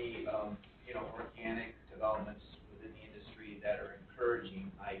saw any, organic developments within the industry that are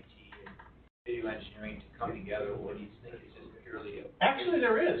encouraging IT and video engineering to come together, what do you think is just purely? Actually,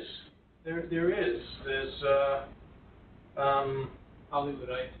 there is. There is. There's, Hollywood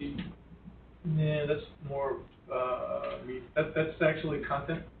IT. yeah, that's more, that's actually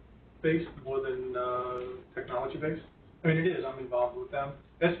content-based more than, technology-based. I mean, it is, I'm involved with them.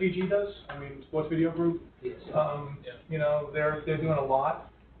 SVG does, Sports Video Group. Yes. They're doing a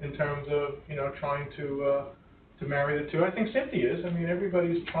lot in terms of, trying to marry the two. I think SMPTE is,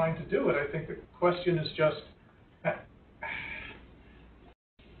 everybody's trying to do it. I think the question is just,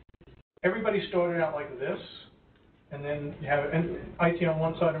 everybody started out like this, and then you have IT on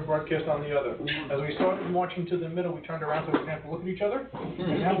one side and broadcast on the other. As we started marching to the middle, we turned around so we didn't have to look at each other,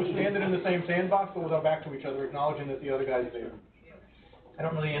 and now we're standing in the same sandbox, but with our back to each other, acknowledging that the other guy's there. I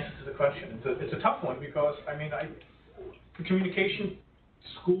don't really answer to the question. It's a tough one because, the communication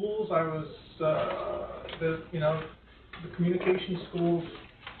schools, the communication schools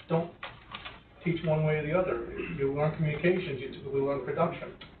don't teach one way or the other. You learn communications, you typically learn production.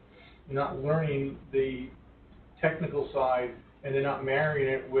 You're not learning the technical side, and they're not marrying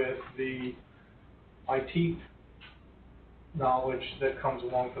it with the IT knowledge that comes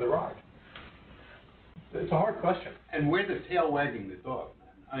along for the ride. It's a hard question. And we're the tail wagging the dog,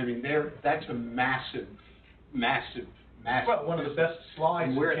 man. That's a massive. Well, one of the best slides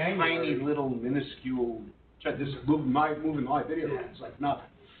and we're in a January. tiny little minuscule. This is moving live video. Yeah. It's like nothing.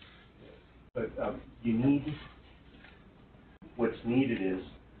 But what's needed is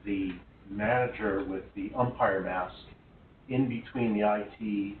the manager with the umpire mask in between the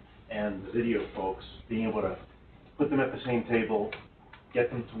IT and the video folks, being able to put them at the same table, get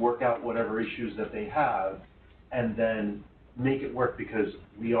them to work out whatever issues that they have, and then make it work, because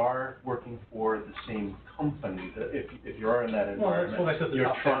we are working for the same company. If you are in that environment, well, that's what I said,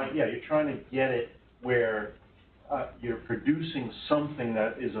 you're trying to get it where you're producing something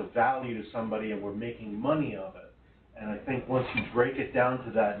that is of value to somebody, and we're making money of it. And I think once you break it down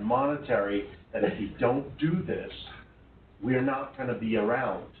to that monetary, that if you don't do this, we're not going to be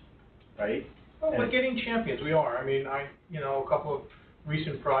around, right? Well, we're getting champions. We are. A couple of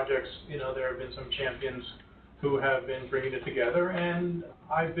recent projects, there have been some champions who have been bringing it together, and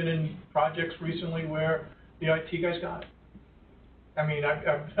I've been in projects recently where the IT guys got it.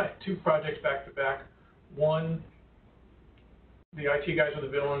 I've had two projects back to back. One, the IT guys were the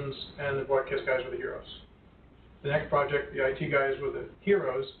villains and the broadcast guys were the heroes. The next project, the IT guys were the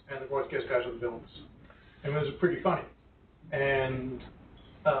heroes and the broadcast guys were the villains. And it was pretty funny. And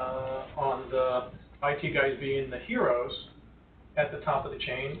on the IT guys being the heroes, at the top of the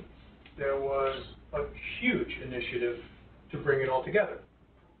chain, there was a huge initiative to bring it all together.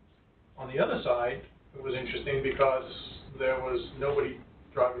 On the other side, it was interesting because there was nobody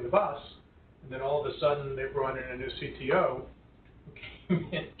driving the bus, and then all of a sudden they brought in a new CTO who came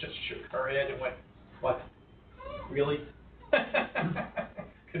in, just shook her head and went, "What? Really?"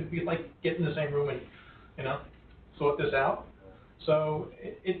 Could we get in the same room and, sort this out? So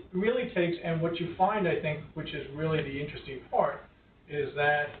it really takes, and what you find, I think, which is really the interesting part, is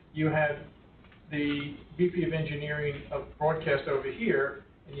that you had the VP of Engineering of broadcast over here,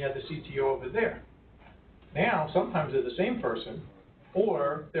 and you had the CTO over there. Now, sometimes they're the same person,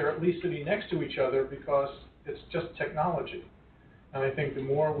 or they're at least sitting next to each other because it's just technology. And I think the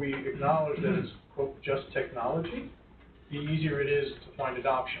more we acknowledge that it's, quote, just technology, the easier it is to find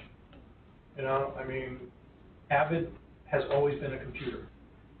adoption. Avid has always been a computer.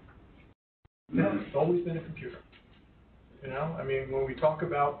 It's always been a computer. When we talk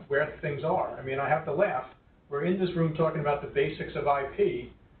about where things are, I have to laugh. We're in this room talking about the basics of IP,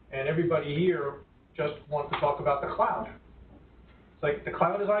 and everybody here just wants to talk about the cloud. It's like the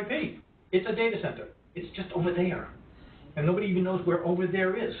cloud is IP. It's a data center. It's just over there. And nobody even knows where over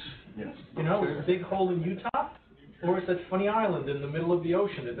there is. Yes. It's a big hole in Utah, or it's that funny island in the middle of the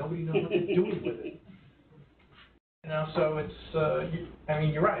ocean that nobody knows what they're doing with it. So it's,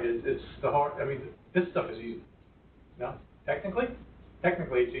 you're right. It's the hard, this stuff is easy. Technically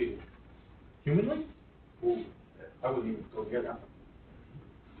it's easy. Humanly? Ooh, I wouldn't even go near that.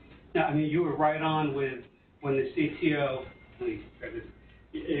 Yeah, you were right on with when the CTO,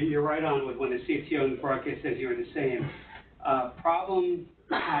 you're right on with when the CTO and the broadcast engineer are the same. Problem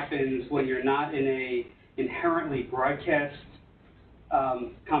happens when you're not in a inherently broadcast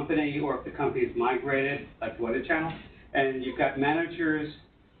company, or if the company is migrated, like the Weather Channel, and you've got managers,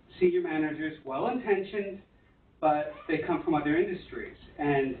 senior managers, well-intentioned, but they come from other industries.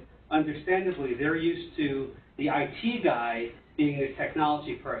 And understandably, they're used to the IT guy being the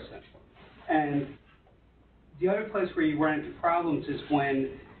technology person. And the other place where you run into problems is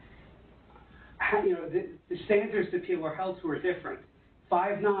when, you know, the standards that people are held to are different.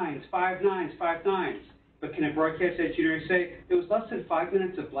 5 nines, 5 nines, 5 nines. But can a broadcast engineer say, it was less than 5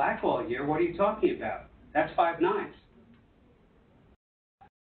 minutes of black all year, what are you talking about? That's 5 nines.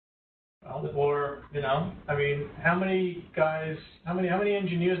 Well, or, you know, I mean, how many guys, how many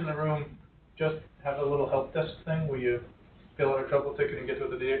engineers in the room just have a little help desk thing where you fill out a trouble ticket and get to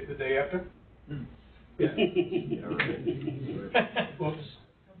it the day after? Yeah. Oops.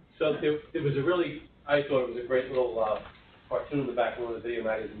 So there was a really, I thought it was a great little cartoon in the back of one of the video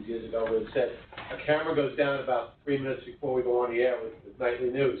magazines years ago where it said, a camera goes down about 3 minutes before we go on the air with nightly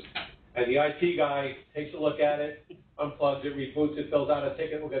news. And the IT guy takes a look at it, unplugs it, reboots it, fills out a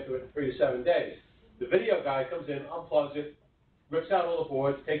ticket, we'll get to it in 3 to 7 days. The video guy comes in, unplugs it, rips out all the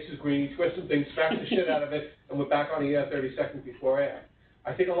boards, takes his green, twists some things, smacks the shit out of it, and we're back on the air 30 seconds before air.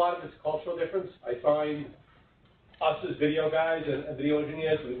 I think a lot of it's cultural difference. I find us as video guys and video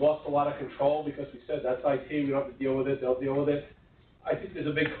engineers, we lost a lot of control because we said that's IT, we don't have to deal with it, they'll deal with it. I think there's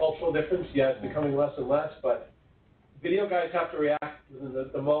a big cultural difference. Yeah, it's becoming less and less, but video guys have to react within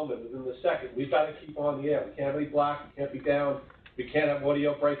the moment, within the second. We've got to keep on the air. We can't be black, we can't be down, we can't have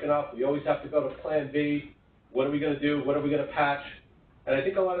audio breaking up. We always have to go to plan B. What are we going to do? What are we going to patch? And I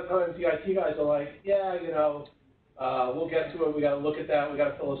think a lot of times the IT guys are like, yeah, you know, we'll get to it. We got to look at that. We got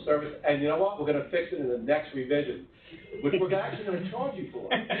to fill a service. And you know what? We're going to fix it in the next revision, which we're actually going to charge you for.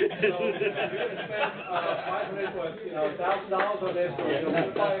 So you're going to spend $500, you know, $1,000 on this, or you're going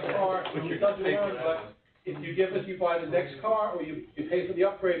to buy a car, which doesn't work, but if you give us, you buy the next car, or you pay for the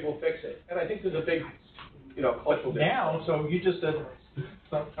upgrade, we'll fix it. And I think there's a big, you know, cultural difference. Now, so you just said,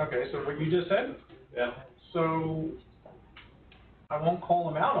 okay, so what you just said? Yeah. So I won't call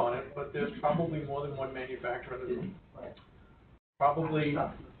them out on it, but there's probably more than one manufacturer in the room. Probably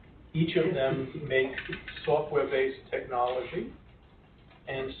each of them make software-based technology,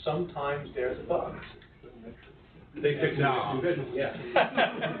 and sometimes there's bugs. They fix it in the next revision, yeah.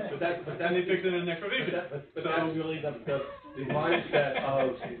 But then they fix it in the next revision. But that's really the mindset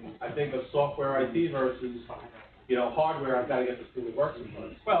of, I think, of software IT versus, you know, hardware. I've got to get this thing to work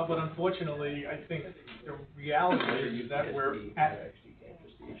sometimes. Well, but unfortunately, I think the reality is that we're at,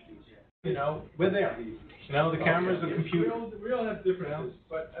 you know, we're there. You know, the camera's a computer. We all have differences,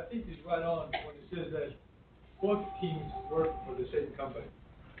 but I think he's right on when he says that both teams work for the same company.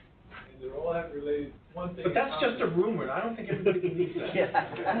 And they all have related one thing. But that's just a rumor. I don't think everybody believes that.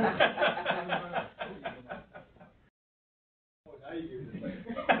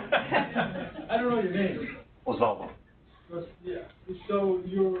 I don't know your name. Osvaldo. Yeah. So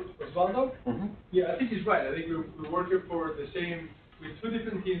you're Osvaldo? Mm-hmm. Yeah, I think he's right. I think we're working for the same, with two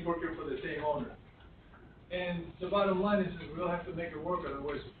different teams working for the same owner. And the bottom line is we all have to make it work,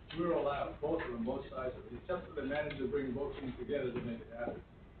 otherwise we're all out, both of them, both sides of it. It's up to the manager to bring both teams together to make it happen.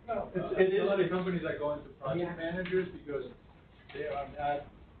 No, It is a lot of companies that go into project managers because they are not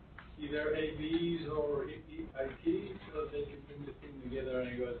either AVs or IT, so they can bring the team together and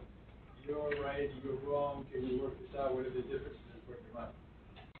it goes, you're right, you're wrong, can we work this out, what are the differences, work them out.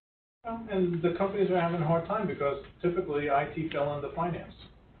 And the companies are having a hard time because typically IT fell under finance.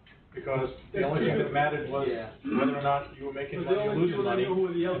 Because the only thing that mattered was whether or not you were making money or losing money,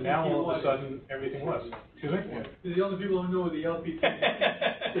 and now all of a sudden everything was. Excuse me? They're the only people who know the LPT.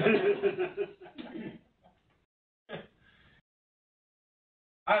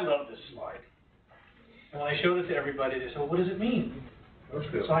 I love this slide. And when I showed it to everybody, they said, well, what does it mean?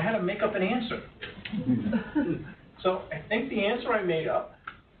 So I had to make up an answer. So I think the answer I made up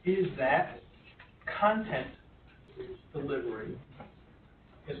is that content delivery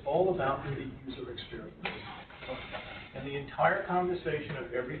is all about the user experience. And the entire conversation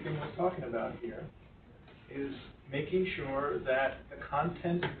of everything we're talking about here is making sure that the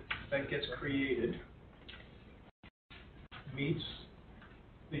content that gets created meets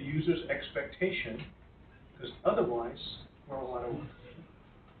the user's expectation, because otherwise we're all out of work.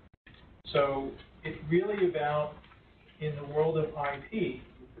 So it's really about, in the world of IP,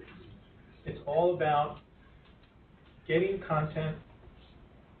 it's all about getting content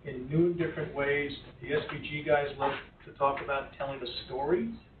in new and different ways. The SVG guys love to talk about telling a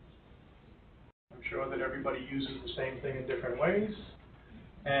story. I'm sure that everybody uses the same thing in different ways.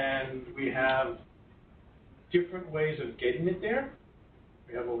 And we have different ways of getting it there.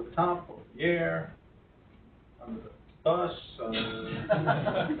 We have over the top, over the air, under the It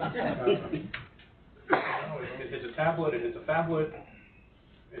hits a tablet, it hits a phablet,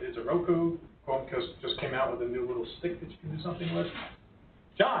 it hits a Roku. Chromecast just came out with a new little stick that you can do something with.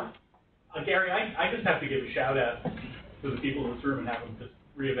 John? Gary, I just have to give a shout out to the people in this room and have them just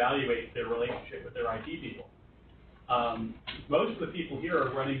reevaluate their relationship with their IT people. Most of the people here are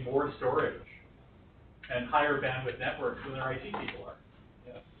running more storage and higher bandwidth networks than their IT people are.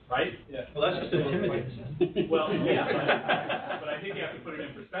 Yeah. Right? Yeah. Well, that's just intimidating. Well, yeah, but I think you have to put it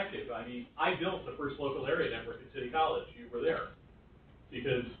in perspective. I mean, I built the first local area network at City College. You were there.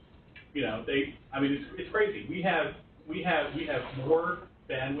 Because, you know, it's crazy. We have more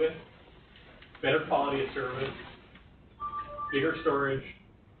bandwidth, better quality of service, bigger storage,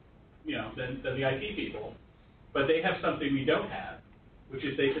 you know, than the IT people. But they have something we don't have, which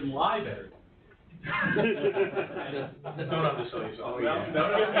is they can lie better. Don't undersell yourself. No.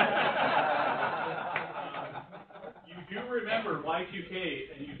 You do remember Y2K,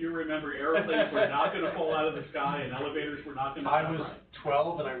 and you do remember airplanes were not going to fall out of the sky, and elevators were not going to. I was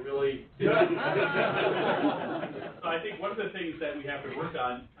 12, and I really didn't. So I think one of the things that we have to work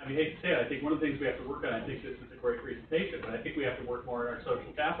on, I mean, hate to say it, I think one of the things we have to work on, I think this is a great presentation, but I think we have to work more on our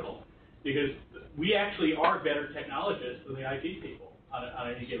social capital, because we actually are better technologists than the IT people on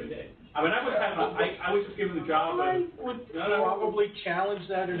any given day. I mean, I was just given the job of... I would probably challenge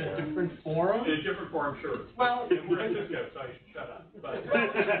that in a different forum. In a different forum, sure. Well, we're at Cisco, so I should shut up. But.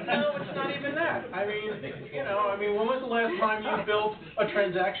 No, it's not even that. I mean, you know, when was the last time you built a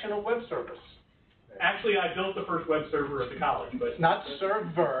transactional web service? Actually, I built the first web server at the college, but... Not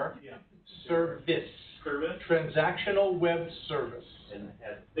server, yeah. Service. Service? Transactional web service.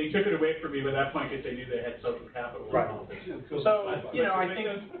 They took it away from me by that point because they knew they had social capital. Right. So, you know, I think...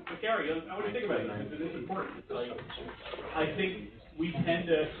 But Gary, I want to think about it, because it is important. Like, I think we tend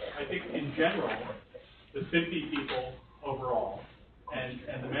to, in general, the SMPTE people overall, and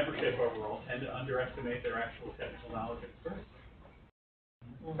the membership overall, tend to underestimate their actual technical knowledge and experience.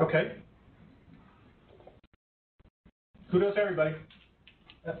 Okay. Kudos, everybody.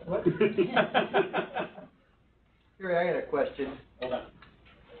 What? Here, I got a question. Hold on.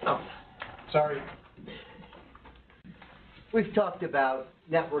 Oh, sorry. We've talked about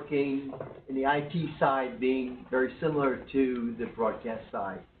networking and the IT side being very similar to the broadcast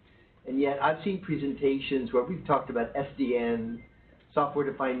side. And yet I've seen presentations where we've talked about SDN,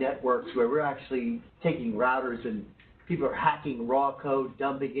 software-defined networks, where we're actually taking routers and people are hacking raw code,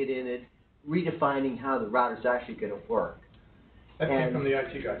 dumping it in it, redefining how the router's actually going to work. That came from the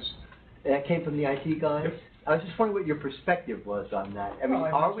IT guys. That came from the IT guys? Yep. I was just wondering what your perspective was on that. I mean,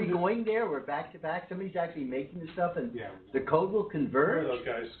 are we going there? We're back to back. Somebody's actually making the stuff, and the code will converge. Where are those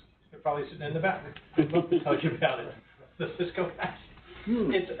guys? They're probably sitting in the back. I'd love to tell you about it. The Cisco guys.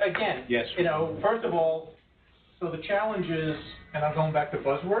 It's again. Yes. You know, first of all, so the challenge is, and I'm going back to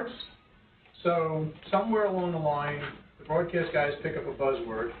buzzwords. So somewhere along the line, the broadcast guys pick up a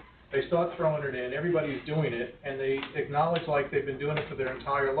buzzword. They start throwing it in. Everybody's doing it, and they acknowledge like they've been doing it for their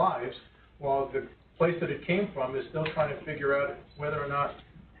entire lives, while the place that it came from is still trying to figure out whether or not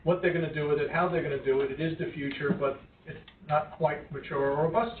what they're going to do with it, how they're going to do it. It is the future, but it's not quite mature or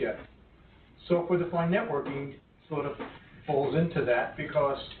robust yet. Software-defined networking sort of falls into that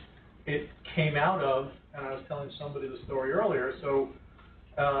because it came out of, and I was telling somebody the story earlier, so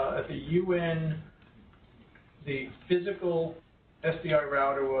at the UN, the physical SDI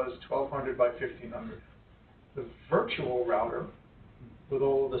router was 1200 by 1500. The virtual router, with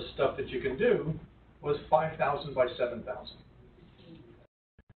all the stuff that you can do, was 5,000 by 7,000.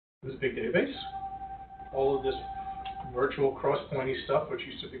 It was a big database. All of this virtual cross-pointy stuff, which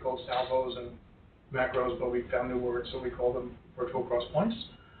used to be called salvos and macros, but we found new words, so we call them virtual cross-points.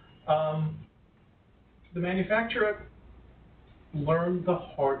 The manufacturer learned the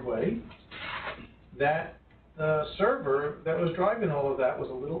hard way that the server that was driving all of that was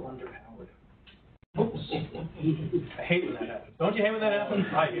a little underpowered. Oops. I hate when that happens. Don't you hate when that happens?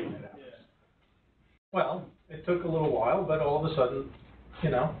 I hate when that happens. Well, it took a little while, but all of a sudden, you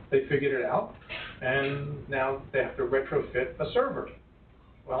know, they figured it out, and now they have to retrofit a server.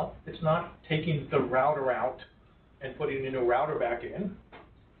 Well, it's not taking the router out and putting a new router back in.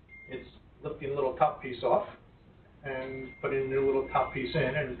 It's lifting a little top piece off and putting a new little top piece in,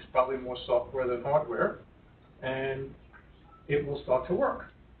 and it's probably more software than hardware, and it will start to work.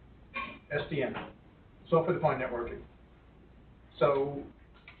 SDN, software-defined networking. So,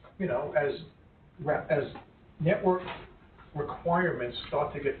 you know, as network requirements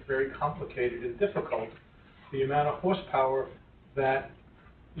start to get very complicated and difficult, the amount of horsepower that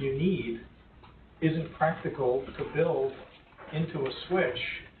you need isn't practical to build into a switch,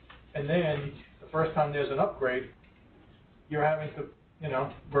 and then the first time there's an upgrade, you're having to, you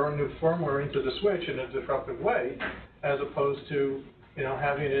know, burn new firmware into the switch in a disruptive way, as opposed to, you know,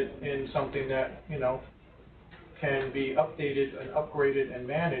 having it in something that, you know, can be updated and upgraded and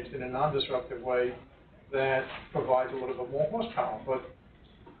managed in a non-disruptive way that provides a little bit more horsepower. But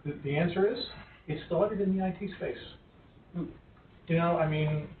the answer is, it started in the IT space. You know, I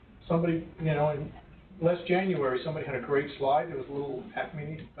mean, somebody, you know, in last January, somebody had a great slide. There was a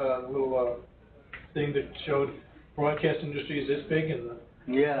little thing that showed broadcast industry is this big and the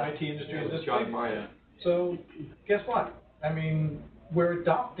IT industry is this big. So, guess what? I mean, we're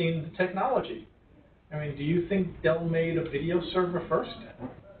adopting the technology. I mean, do you think Dell made a video server first?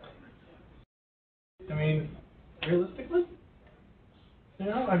 I mean, realistically? You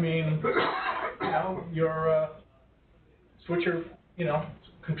know, I mean, you know, your switcher, you know,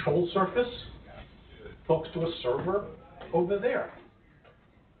 control surface hooks to a server over there.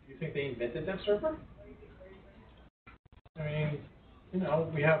 Do you think they invented that server? I mean, you know,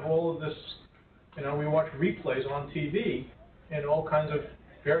 we have all of this, you know, we watch replays on TV and all kinds of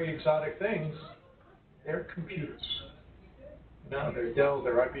very exotic things. They're computers. You know, they're Dell,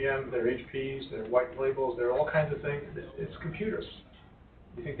 they're IBM, they're HPs, they're white labels, they're all kinds of things. It's computers.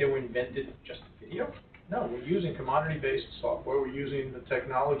 You think they were invented just for video? No, we're using commodity-based software. We're using the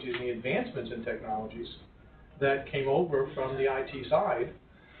technologies and the advancements in technologies that came over from the IT side,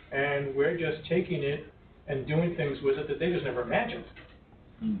 and we're just taking it and doing things with it that they just never imagined.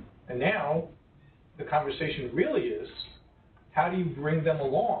 And now, the conversation really is, how do you bring them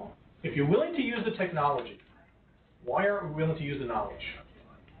along? If you're willing to use the technology, why aren't we willing to use the knowledge?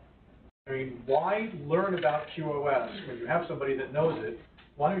 I mean, why learn about QoS when you have somebody that knows it?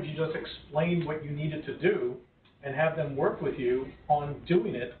 Why don't you just explain what you needed to do and have them work with you on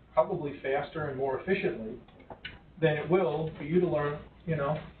doing it probably faster and more efficiently than it will for you to learn, you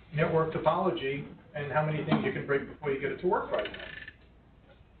know, network topology and how many things you can break before you get it to work right.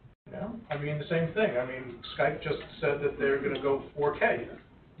 You know, I mean, the same thing. I mean, Skype just said that they're going to go 4K.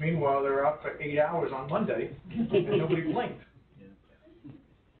 Meanwhile, they're out for 8 hours on Monday, and nobody blinked.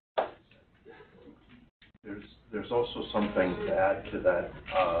 There's also something to add to that.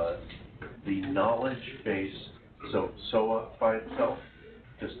 The knowledge base, so SOA by itself,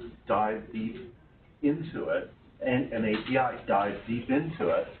 just dive deep into it, and an API dive deep into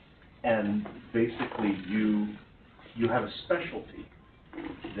it, and basically you have a specialty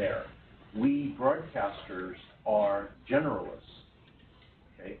there. We broadcasters are generalists.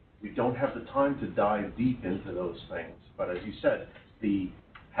 Okay? We don't have the time to dive deep into those things, but as you said,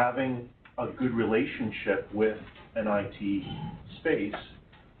 having a good relationship with an IT space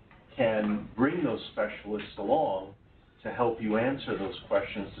can bring those specialists along to help you answer those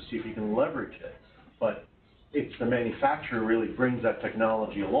questions to see if you can leverage it. But if the manufacturer really brings that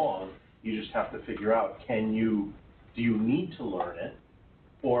technology along, you just have to figure out, do you need to learn it,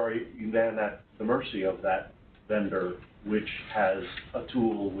 or are you then at the mercy of that vendor which has a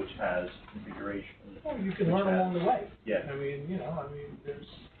tool, which has configuration? Well, you can learn along the way. Yeah. I mean, you know, there's,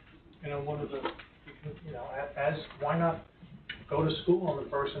 you know, one of the, you know, why not go to school on the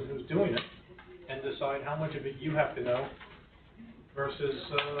person who's doing it and decide how much of it you have to know versus,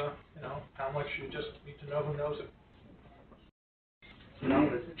 you know, how much you just need to know who knows it. You know,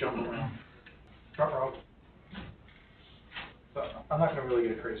 to jump around. Front row. So I'm not going to really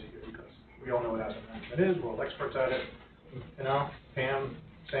get crazy here because we all know what asset management is. We're all experts at it. You know, Pam,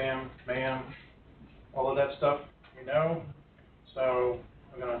 Sam, ma'am, all of that stuff we know. So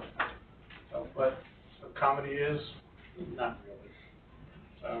we're going to, but the comedy is not really.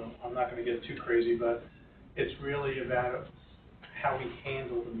 So I'm not going to get too crazy, but it's really about how we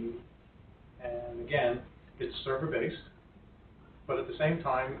handle the meeting. And again, it's server-based, but at the same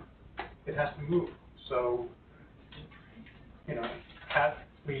time, it has to move. So, you know,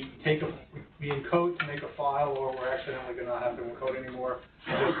 we encode to make a file, or we're accidentally going to not have to encode anymore.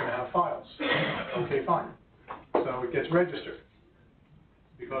 We're just going to have files. Okay, fine. So it gets registered.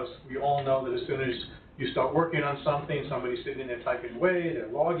 Because we all know that as soon as you start working on something, somebody's sitting there typing away, they're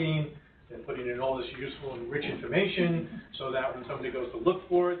logging, they're putting in all this useful and rich information, so that when somebody goes to look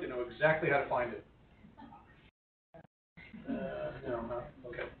for it, they know exactly how to find it.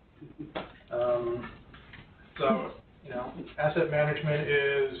 Okay. So, you know, asset management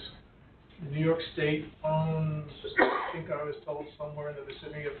is New York State owns, I think I was told, somewhere in the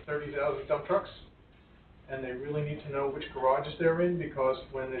vicinity of 30,000 dump trucks. And they really need to know which garages they're in, because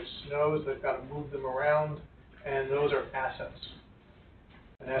when it snows, they've got to move them around, and those are assets.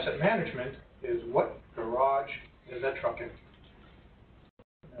 And asset management is what garage is that truck in?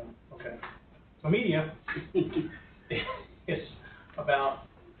 Okay. So media is about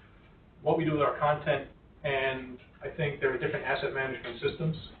what we do with our content And I think there are different asset management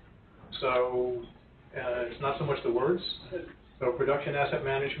systems. So it's not so much the words. So production asset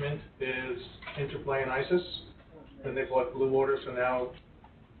management is Interplay and ISIS. Then they bought Blue Water, so now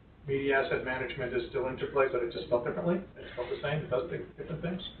media asset management is still Interplay, but it's just spelled differently. It's spelled the same, it does different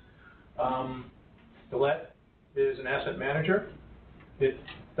things. Gillette is an asset manager. It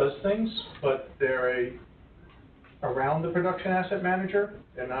does things, but they're around the production asset manager.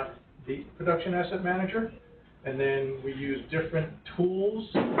 They're not the production asset manager. And then we use different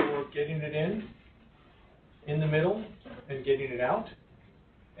tools for getting it in the middle and getting it out.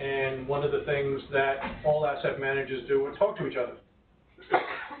 And one of the things that all asset managers do is talk to each other.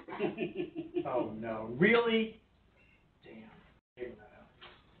 Oh no, really? Damn, getting that out.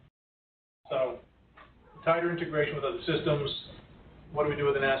 So, tighter integration with other systems. What do we do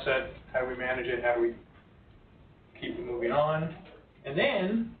with an asset? How do we manage it? How do we keep it moving on? And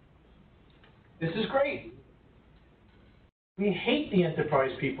then, this is great. We hate the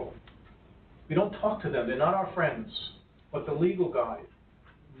enterprise people. We don't talk to them. They're not our friends. But the legal guy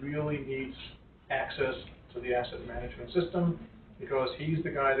really needs access to the asset management system because he's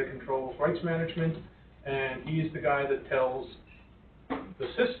the guy that controls rights management, and he's the guy that tells the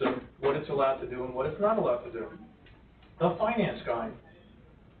system what it's allowed to do and what it's not allowed to do. The finance guy,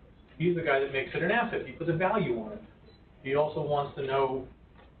 he's the guy that makes it an asset. He puts a value on it. He also wants to know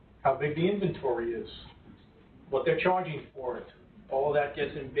how big the inventory is, what they're charging for it. All of that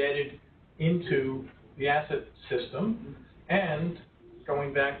gets embedded into the asset system. And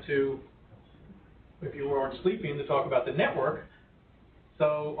going back to, if you weren't sleeping, to talk about the network.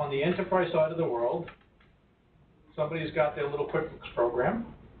 So on the enterprise side of the world, somebody's got their little QuickBooks program,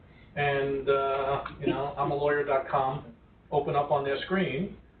 and I'mALawyer.com open up on their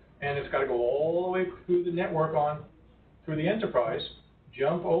screen, and it's got to go all the way through the network through the enterprise,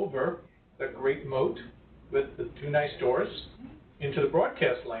 jump over the great moat with the two nice doors into the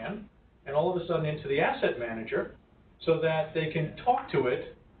broadcast LAN, and all of a sudden into the asset manager, so that they can talk to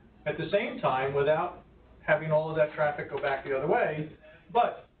it at the same time without having all of that traffic go back the other way.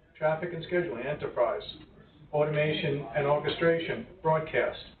 But traffic and scheduling, enterprise, automation and orchestration,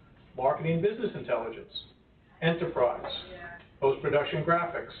 broadcast, marketing business intelligence, enterprise, post-production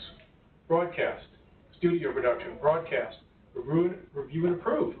graphics, broadcast, studio production, broadcast, review and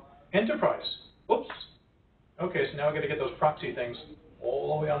approve, enterprise. Whoops. Okay, so now we've got to get those proxy things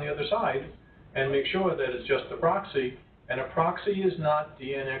all the way on the other side and make sure that it's just the proxy. And a proxy is not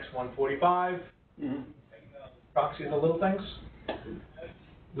DNX 145. Proxy is the little things.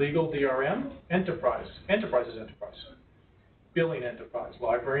 Legal, DRM, enterprise. Enterprise is enterprise. Billing, enterprise.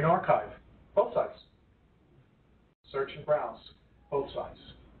 Library and archive, both sides. Search and browse, both sides.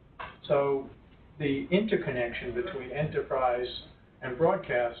 So the interconnection between enterprise and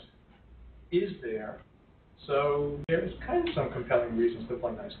broadcast is there. So there's kind of some compelling reasons to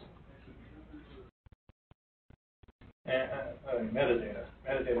play nicely. And metadata.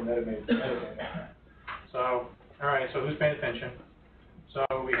 So, all right, so who's paying attention? So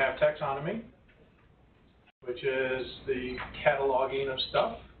we have taxonomy, which is the cataloging of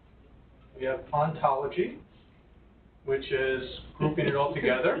stuff. We have ontology, which is grouping it all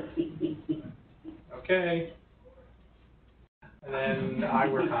together. Okay. And then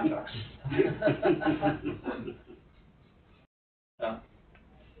eyewear contacts.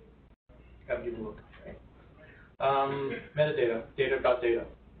 Gotta give a look. Okay. Metadata, data about data.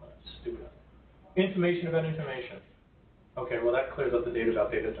 That's stupid. Information about information. Okay, well that clears up the data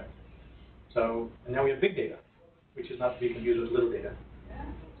about data thing. So, and now we have big data, which is not to be confused with little data.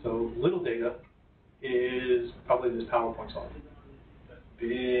 So little data is probably this PowerPoint slide.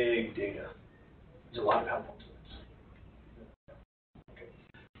 Big data. There's a lot of PowerPoint slides. Okay.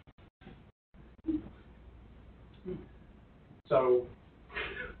 So,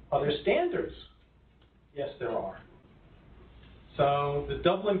 are there standards? Yes, there are. So the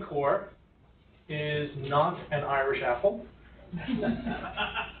Dublin core is not an Irish apple.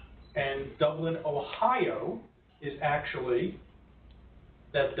 And Dublin, Ohio is actually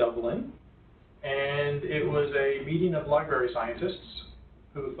that Dublin. And it was a meeting of library scientists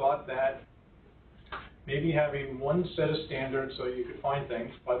who thought that maybe having one set of standards so you could find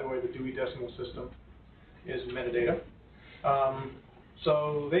things, by the way, the Dewey Decimal System is metadata.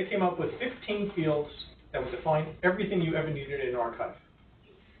 So they came up with 15 fields that would define everything you ever needed in an archive.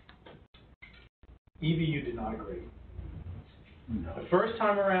 EVU did not agree. No. The first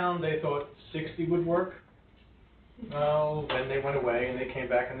time around, they thought 60 would work. Well, then they went away and they came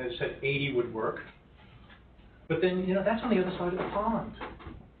back and they said 80 would work. But then, you know, that's on the other side of the pond.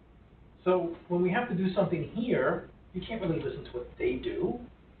 So when we have to do something here, you can't really listen to what they do.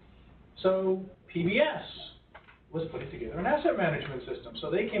 So PBS was putting together an asset management system, so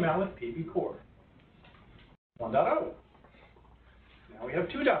they came out with PB Core 1.0. Now we have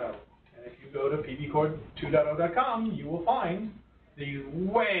 2.0, and if you go to pbcore2.0.com, you will find the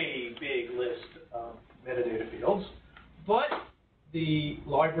way big list of metadata fields, but the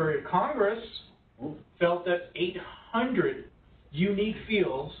Library of Congress felt that 800 unique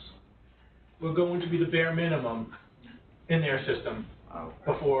fields were going to be the bare minimum in their system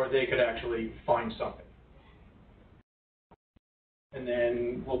before they could actually find something. And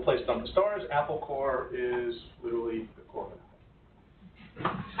then we'll place them on the stars. Apple Core is literally the core of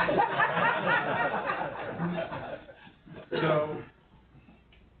Apple. So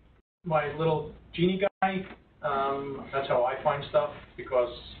my little genie guy, that's how I find stuff,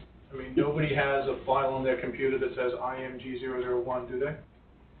 because, I mean, nobody has a file on their computer that says IMG001, do they?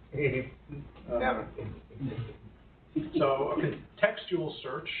 Never. So a contextual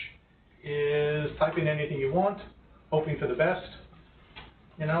search is typing anything you want, hoping for the best.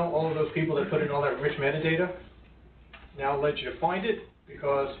 You know, all of those people that put in all that rich metadata now let you find it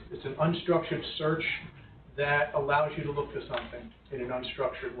because it's an unstructured search that allows you to look for something in an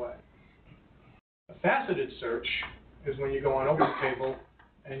unstructured way. A faceted search is when you go on OpenTable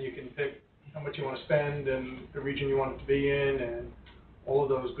and you can pick how much you want to spend and the region you want it to be in and all of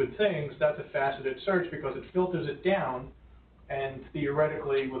those good things. That's a faceted search because it filters it down, and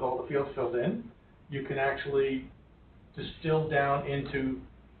theoretically, with all the fields filled in, you can actually distill down into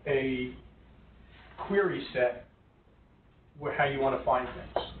a query set where how you want to find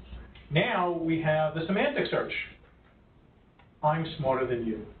things. Now we have the semantic search. I'm smarter than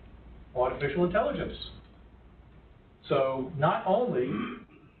you. Artificial intelligence. So not only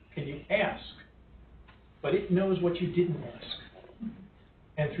can you ask, but it knows what you didn't ask.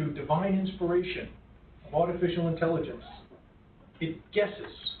 And through divine inspiration of artificial intelligence, it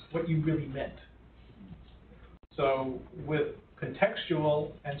guesses what you really meant. So with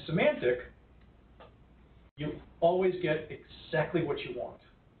contextual and semantic, you always get exactly what you want,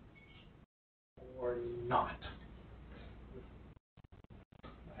 or not.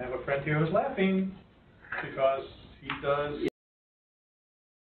 I have a friend here who's laughing because he does.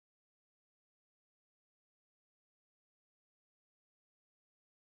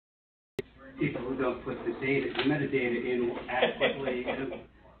 People who don't put the metadata in adequately.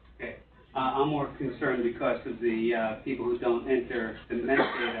 Okay. I'm more concerned because of the people who don't enter the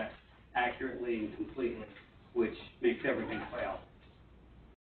metadata accurately and completely, which makes everything fail.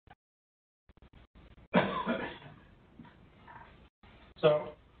 So,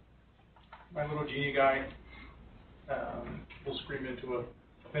 my little genie guy will scream into a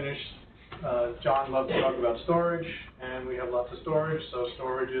finish. John loves to talk about storage, and we have lots of storage. So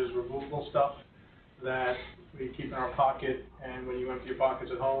storage is removable stuff that we keep in our pocket, and when you empty your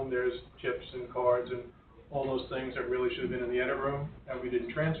pockets at home, there's chips and cards and all those things that really should have been in the edit room that we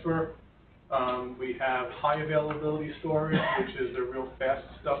didn't transfer. We have high availability storage, which is the real fast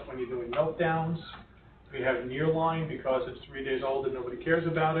stuff when you're doing meltdowns. We have nearline because it's 3 days old and nobody cares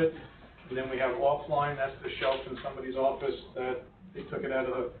about it. And then we have offline, that's the shelf in somebody's office that they took it out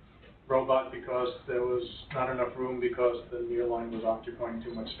of the robot because there was not enough room because the nearline was occupying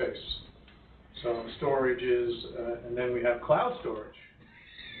too much space. So storage is, and then we have cloud storage.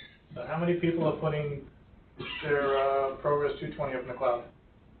 So how many people are putting their ProRes 220 up in the cloud?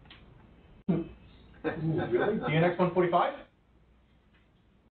 Ooh, really? DNX 145?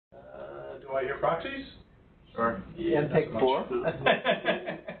 Do I hear proxies? Sure. Yeah, MPEG 4.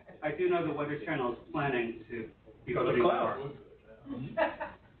 I do know the Weather Channel is planning to be Go to the putting cloud.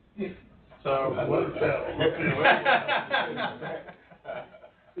 So,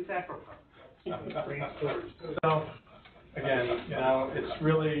 it's apropos. So, again, you know, it's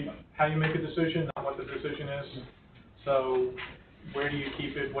really how you make a decision, not what the decision is. So, where do you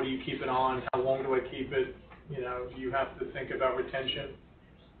keep it? What do you keep it on? How long do I keep it? You know, you have to think about retention.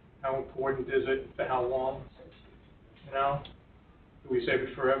 How important is it? For how long? You know, do we save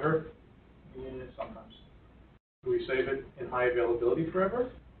it forever? Yeah, sometimes. Do we save it in high availability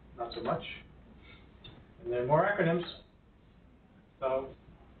forever? Not so much. And then more acronyms. So,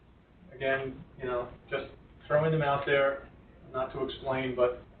 again, you know, just throwing them out there, not to explain,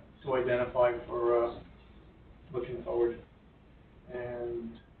 but to identify for looking forward.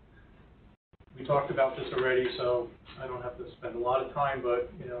 And we talked about this already, so I don't have to spend a lot of time,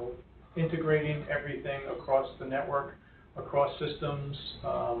 but, you know, integrating everything across the network, across systems.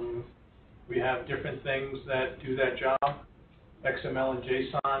 We have different things that do that job. XML and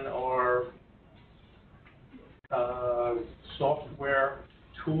JSON are software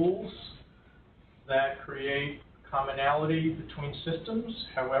tools that create commonality between systems.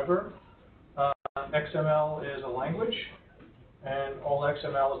 However, XML is a language, and all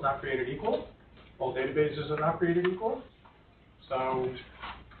XML is not created equal. All databases are not created equal. So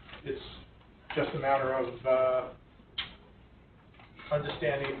it's just a matter of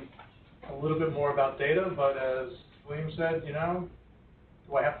understanding a little bit more about data, but as William said, you know,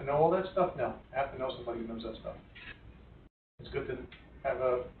 do I have to know all that stuff? No, I have to know somebody who knows that stuff. It's good to have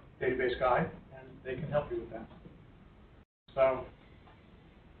a database guy, and they can help you with that. So,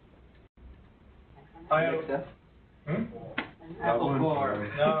 I have... Apple Core.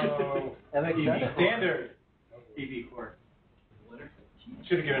 No. MXF? Standard. DB Core.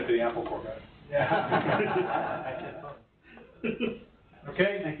 Should have given it to the Apple Core guy. Yeah.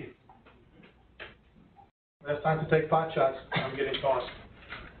 Okay? Thank you. That's time to take pot shots. I'm getting tossed.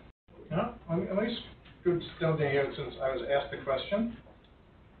 No, at least good still here since I was asked the question.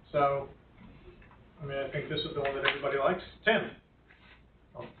 So, I mean, I think this is the one that everybody likes. Tim.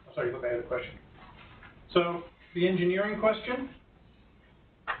 Oh, I'm sorry, look, I had a question. So, the engineering question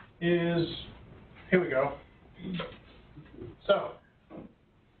is, here we go. So,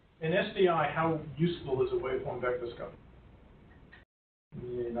 in SDI, how useful is a waveform vector scope?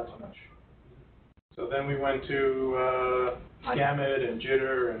 Yeah, not so much. So then we went to gamut and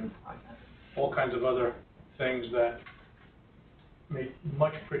jitter and all kinds of other things that make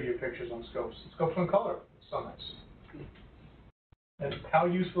much prettier pictures on scopes. Scopes on color, it's so nice. And how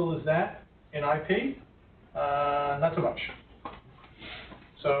useful is that in IP? Not so much.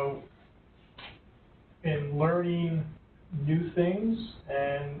 So in learning new things,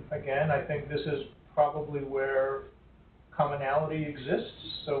 and again, I think this is probably where commonality exists.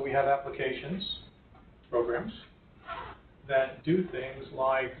 So we have applications, programs, that do things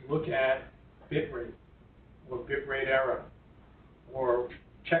like look at bitrate or bitrate error or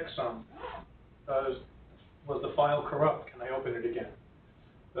checksum. Was the file corrupt? Can I open it again?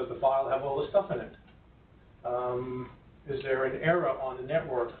 Does the file have all the stuff in it? Is there an error on the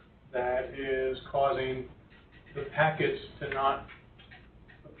network that is causing the packets to not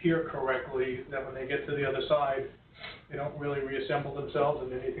appear correctly, that when they get to the other side, they don't really reassemble themselves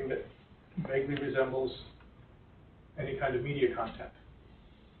in anything that vaguely resembles any kind of media content?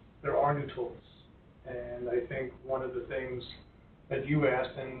 There are new tools. And I think one of the things that you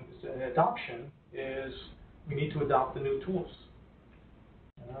asked in adoption is we need to adopt the new tools.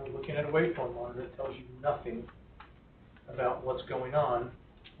 Looking at a waveform monitor tells you nothing about what's going on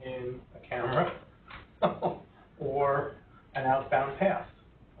in a camera or an outbound path,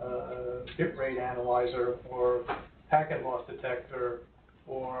 bitrate analyzer or packet loss detector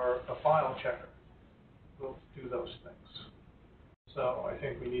or a file checker will do those things. So I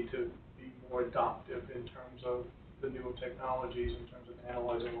think we need to be more adoptive in terms of the newer technologies, in terms of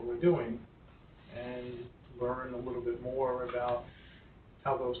analyzing what we're doing, and learn a little bit more about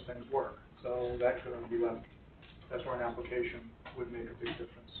how those things work. So that could be left. That's where an application would make a big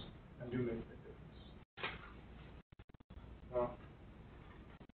difference, and do make a big difference.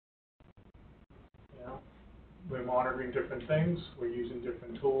 You know, we're monitoring different things, we're using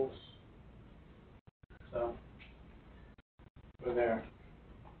different tools. So we're there.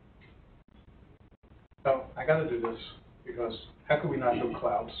 So I got to do this because how could we not do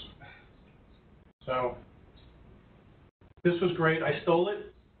clouds? So this was great. I stole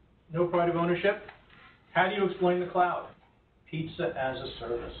it. No pride of ownership. How do you explain the cloud? Pizza as a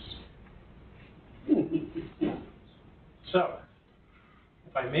service. So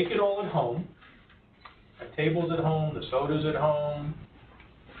if I make it all at home, my table's at home, the soda's at home,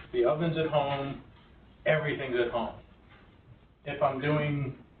 the oven's at home, everything's at home. If I'm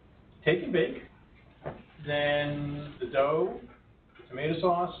doing take and bake, then the dough, the tomato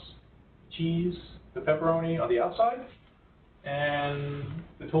sauce, the cheese, the pepperoni are the outside, and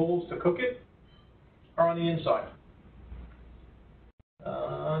the tools to cook it are on the inside.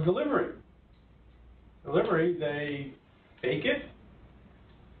 Delivery, they bake it,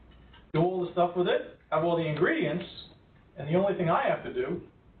 do all the stuff with it, have all the ingredients, and the only thing I have to do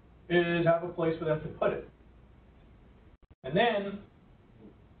is have a place for them to put it. And then,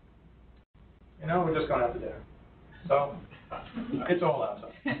 you know, we're just going out to dinner. So, it's all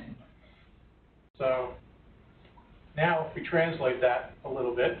outside. So, now if we translate that a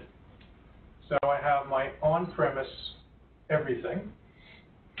little bit, so I have my on-premise everything.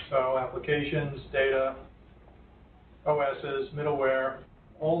 So applications, data, OSs, middleware,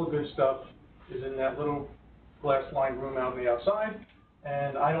 all the good stuff is in that little glass-lined room out on the outside,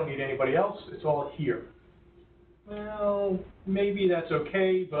 and I don't need anybody else, it's all here. Well, maybe that's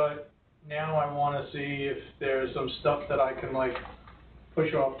okay, but now I want to see if there's some stuff that I can like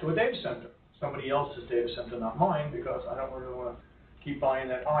push off to a data center. Somebody else's data center, not mine, because I don't really want to keep buying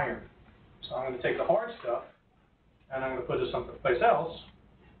that iron. So I'm gonna take the hard stuff, and I'm gonna put it someplace else,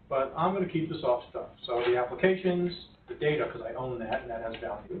 but I'm gonna keep the soft stuff. So the applications, the data, because I own that, and that has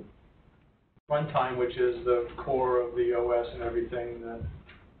value. Runtime, which is the core of the OS and everything, that,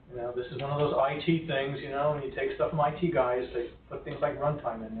 you know, this is one of those IT things, you know, when you take stuff from IT guys, they put things like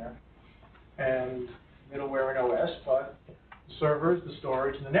runtime in there. And middleware and OS, but the servers, the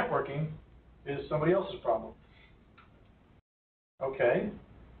storage, and the networking is somebody else's problem. Okay,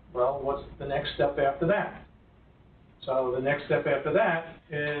 well, what's the next step after that? So the next step after that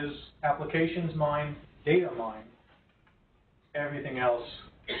is applications mine, data mine. Everything else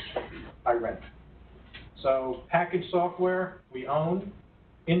I rent. So packaged software we own,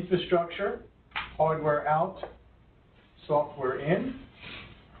 infrastructure, hardware out, software in,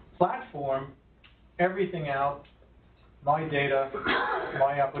 platform, everything out, my data,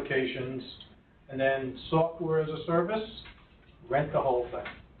 my applications, and then software as a service, rent the whole thing.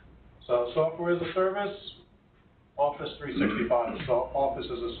 So software as a service, Office 365, so Office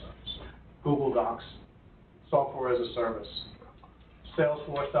as a service, Google Docs, software as a service.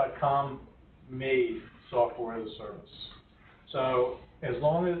 Salesforce.com made software as a service. So as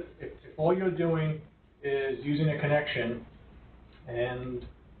long as, if all you're doing is using a connection, and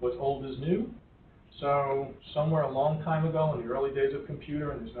what's old is new, so somewhere a long time ago in the early days of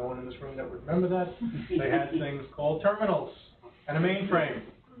computer, and there's no one in this room that would remember that, they had things called terminals and a mainframe.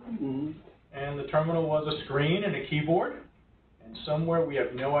 And the terminal was a screen and a keyboard, and somewhere, we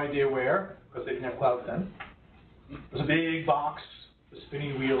have no idea where, because they didn't have cloud then, there's a big box with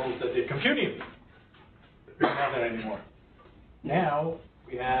spinning wheels that did computing. We don't have that anymore. Now,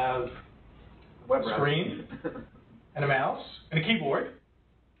 we have a screen and a mouse and a keyboard,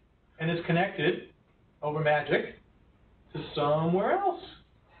 and it's connected over magic to somewhere else,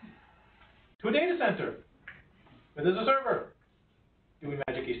 to a data center, where there's a server doing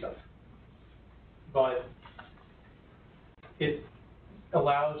magic-y stuff. But it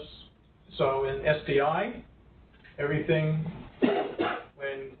allows, so in SDI, everything,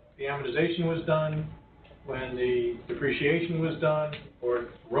 when the amortization was done, when the depreciation was done, or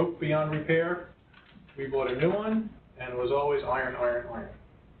it broke beyond repair, we bought a new one, and it was always iron, iron, iron.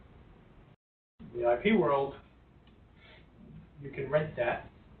 In the IP world, you can rent that,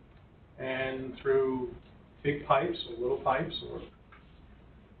 and through big pipes or little pipes, or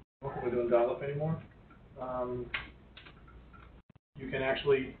I don't think we're doing dial-up anymore, you can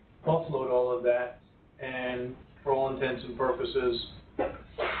actually offload all of that, and for all intents and purposes,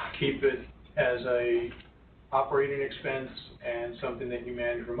 keep it as a operating expense and something that you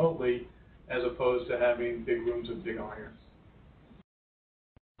manage remotely, as opposed to having big rooms of big iron.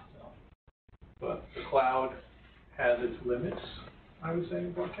 So, but the cloud has its limits, I would say,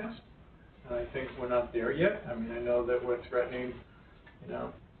 in broadcast. And I think we're not there yet. I mean, I know that we're threatening, you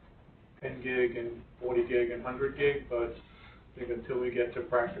know, 10 gig and 40 gig and 100 gig, but I think until we get to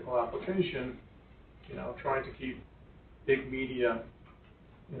practical application, you know, trying to keep big media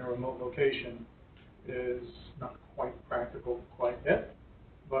in a remote location is not quite practical quite yet,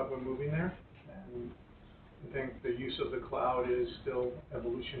 but we're moving there. And I think the use of the cloud is still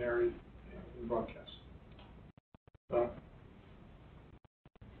evolutionary in broadcast. So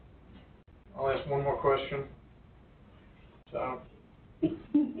I'll ask one more question. So The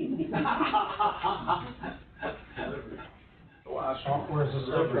last software as a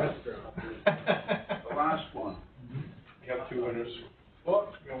service. The last one. You have two winners. Book.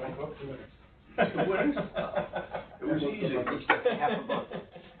 You got one book? Two winners. Two winners? It was easy. Half a book.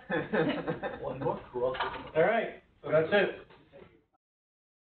 One book, who else? All right, so that's it.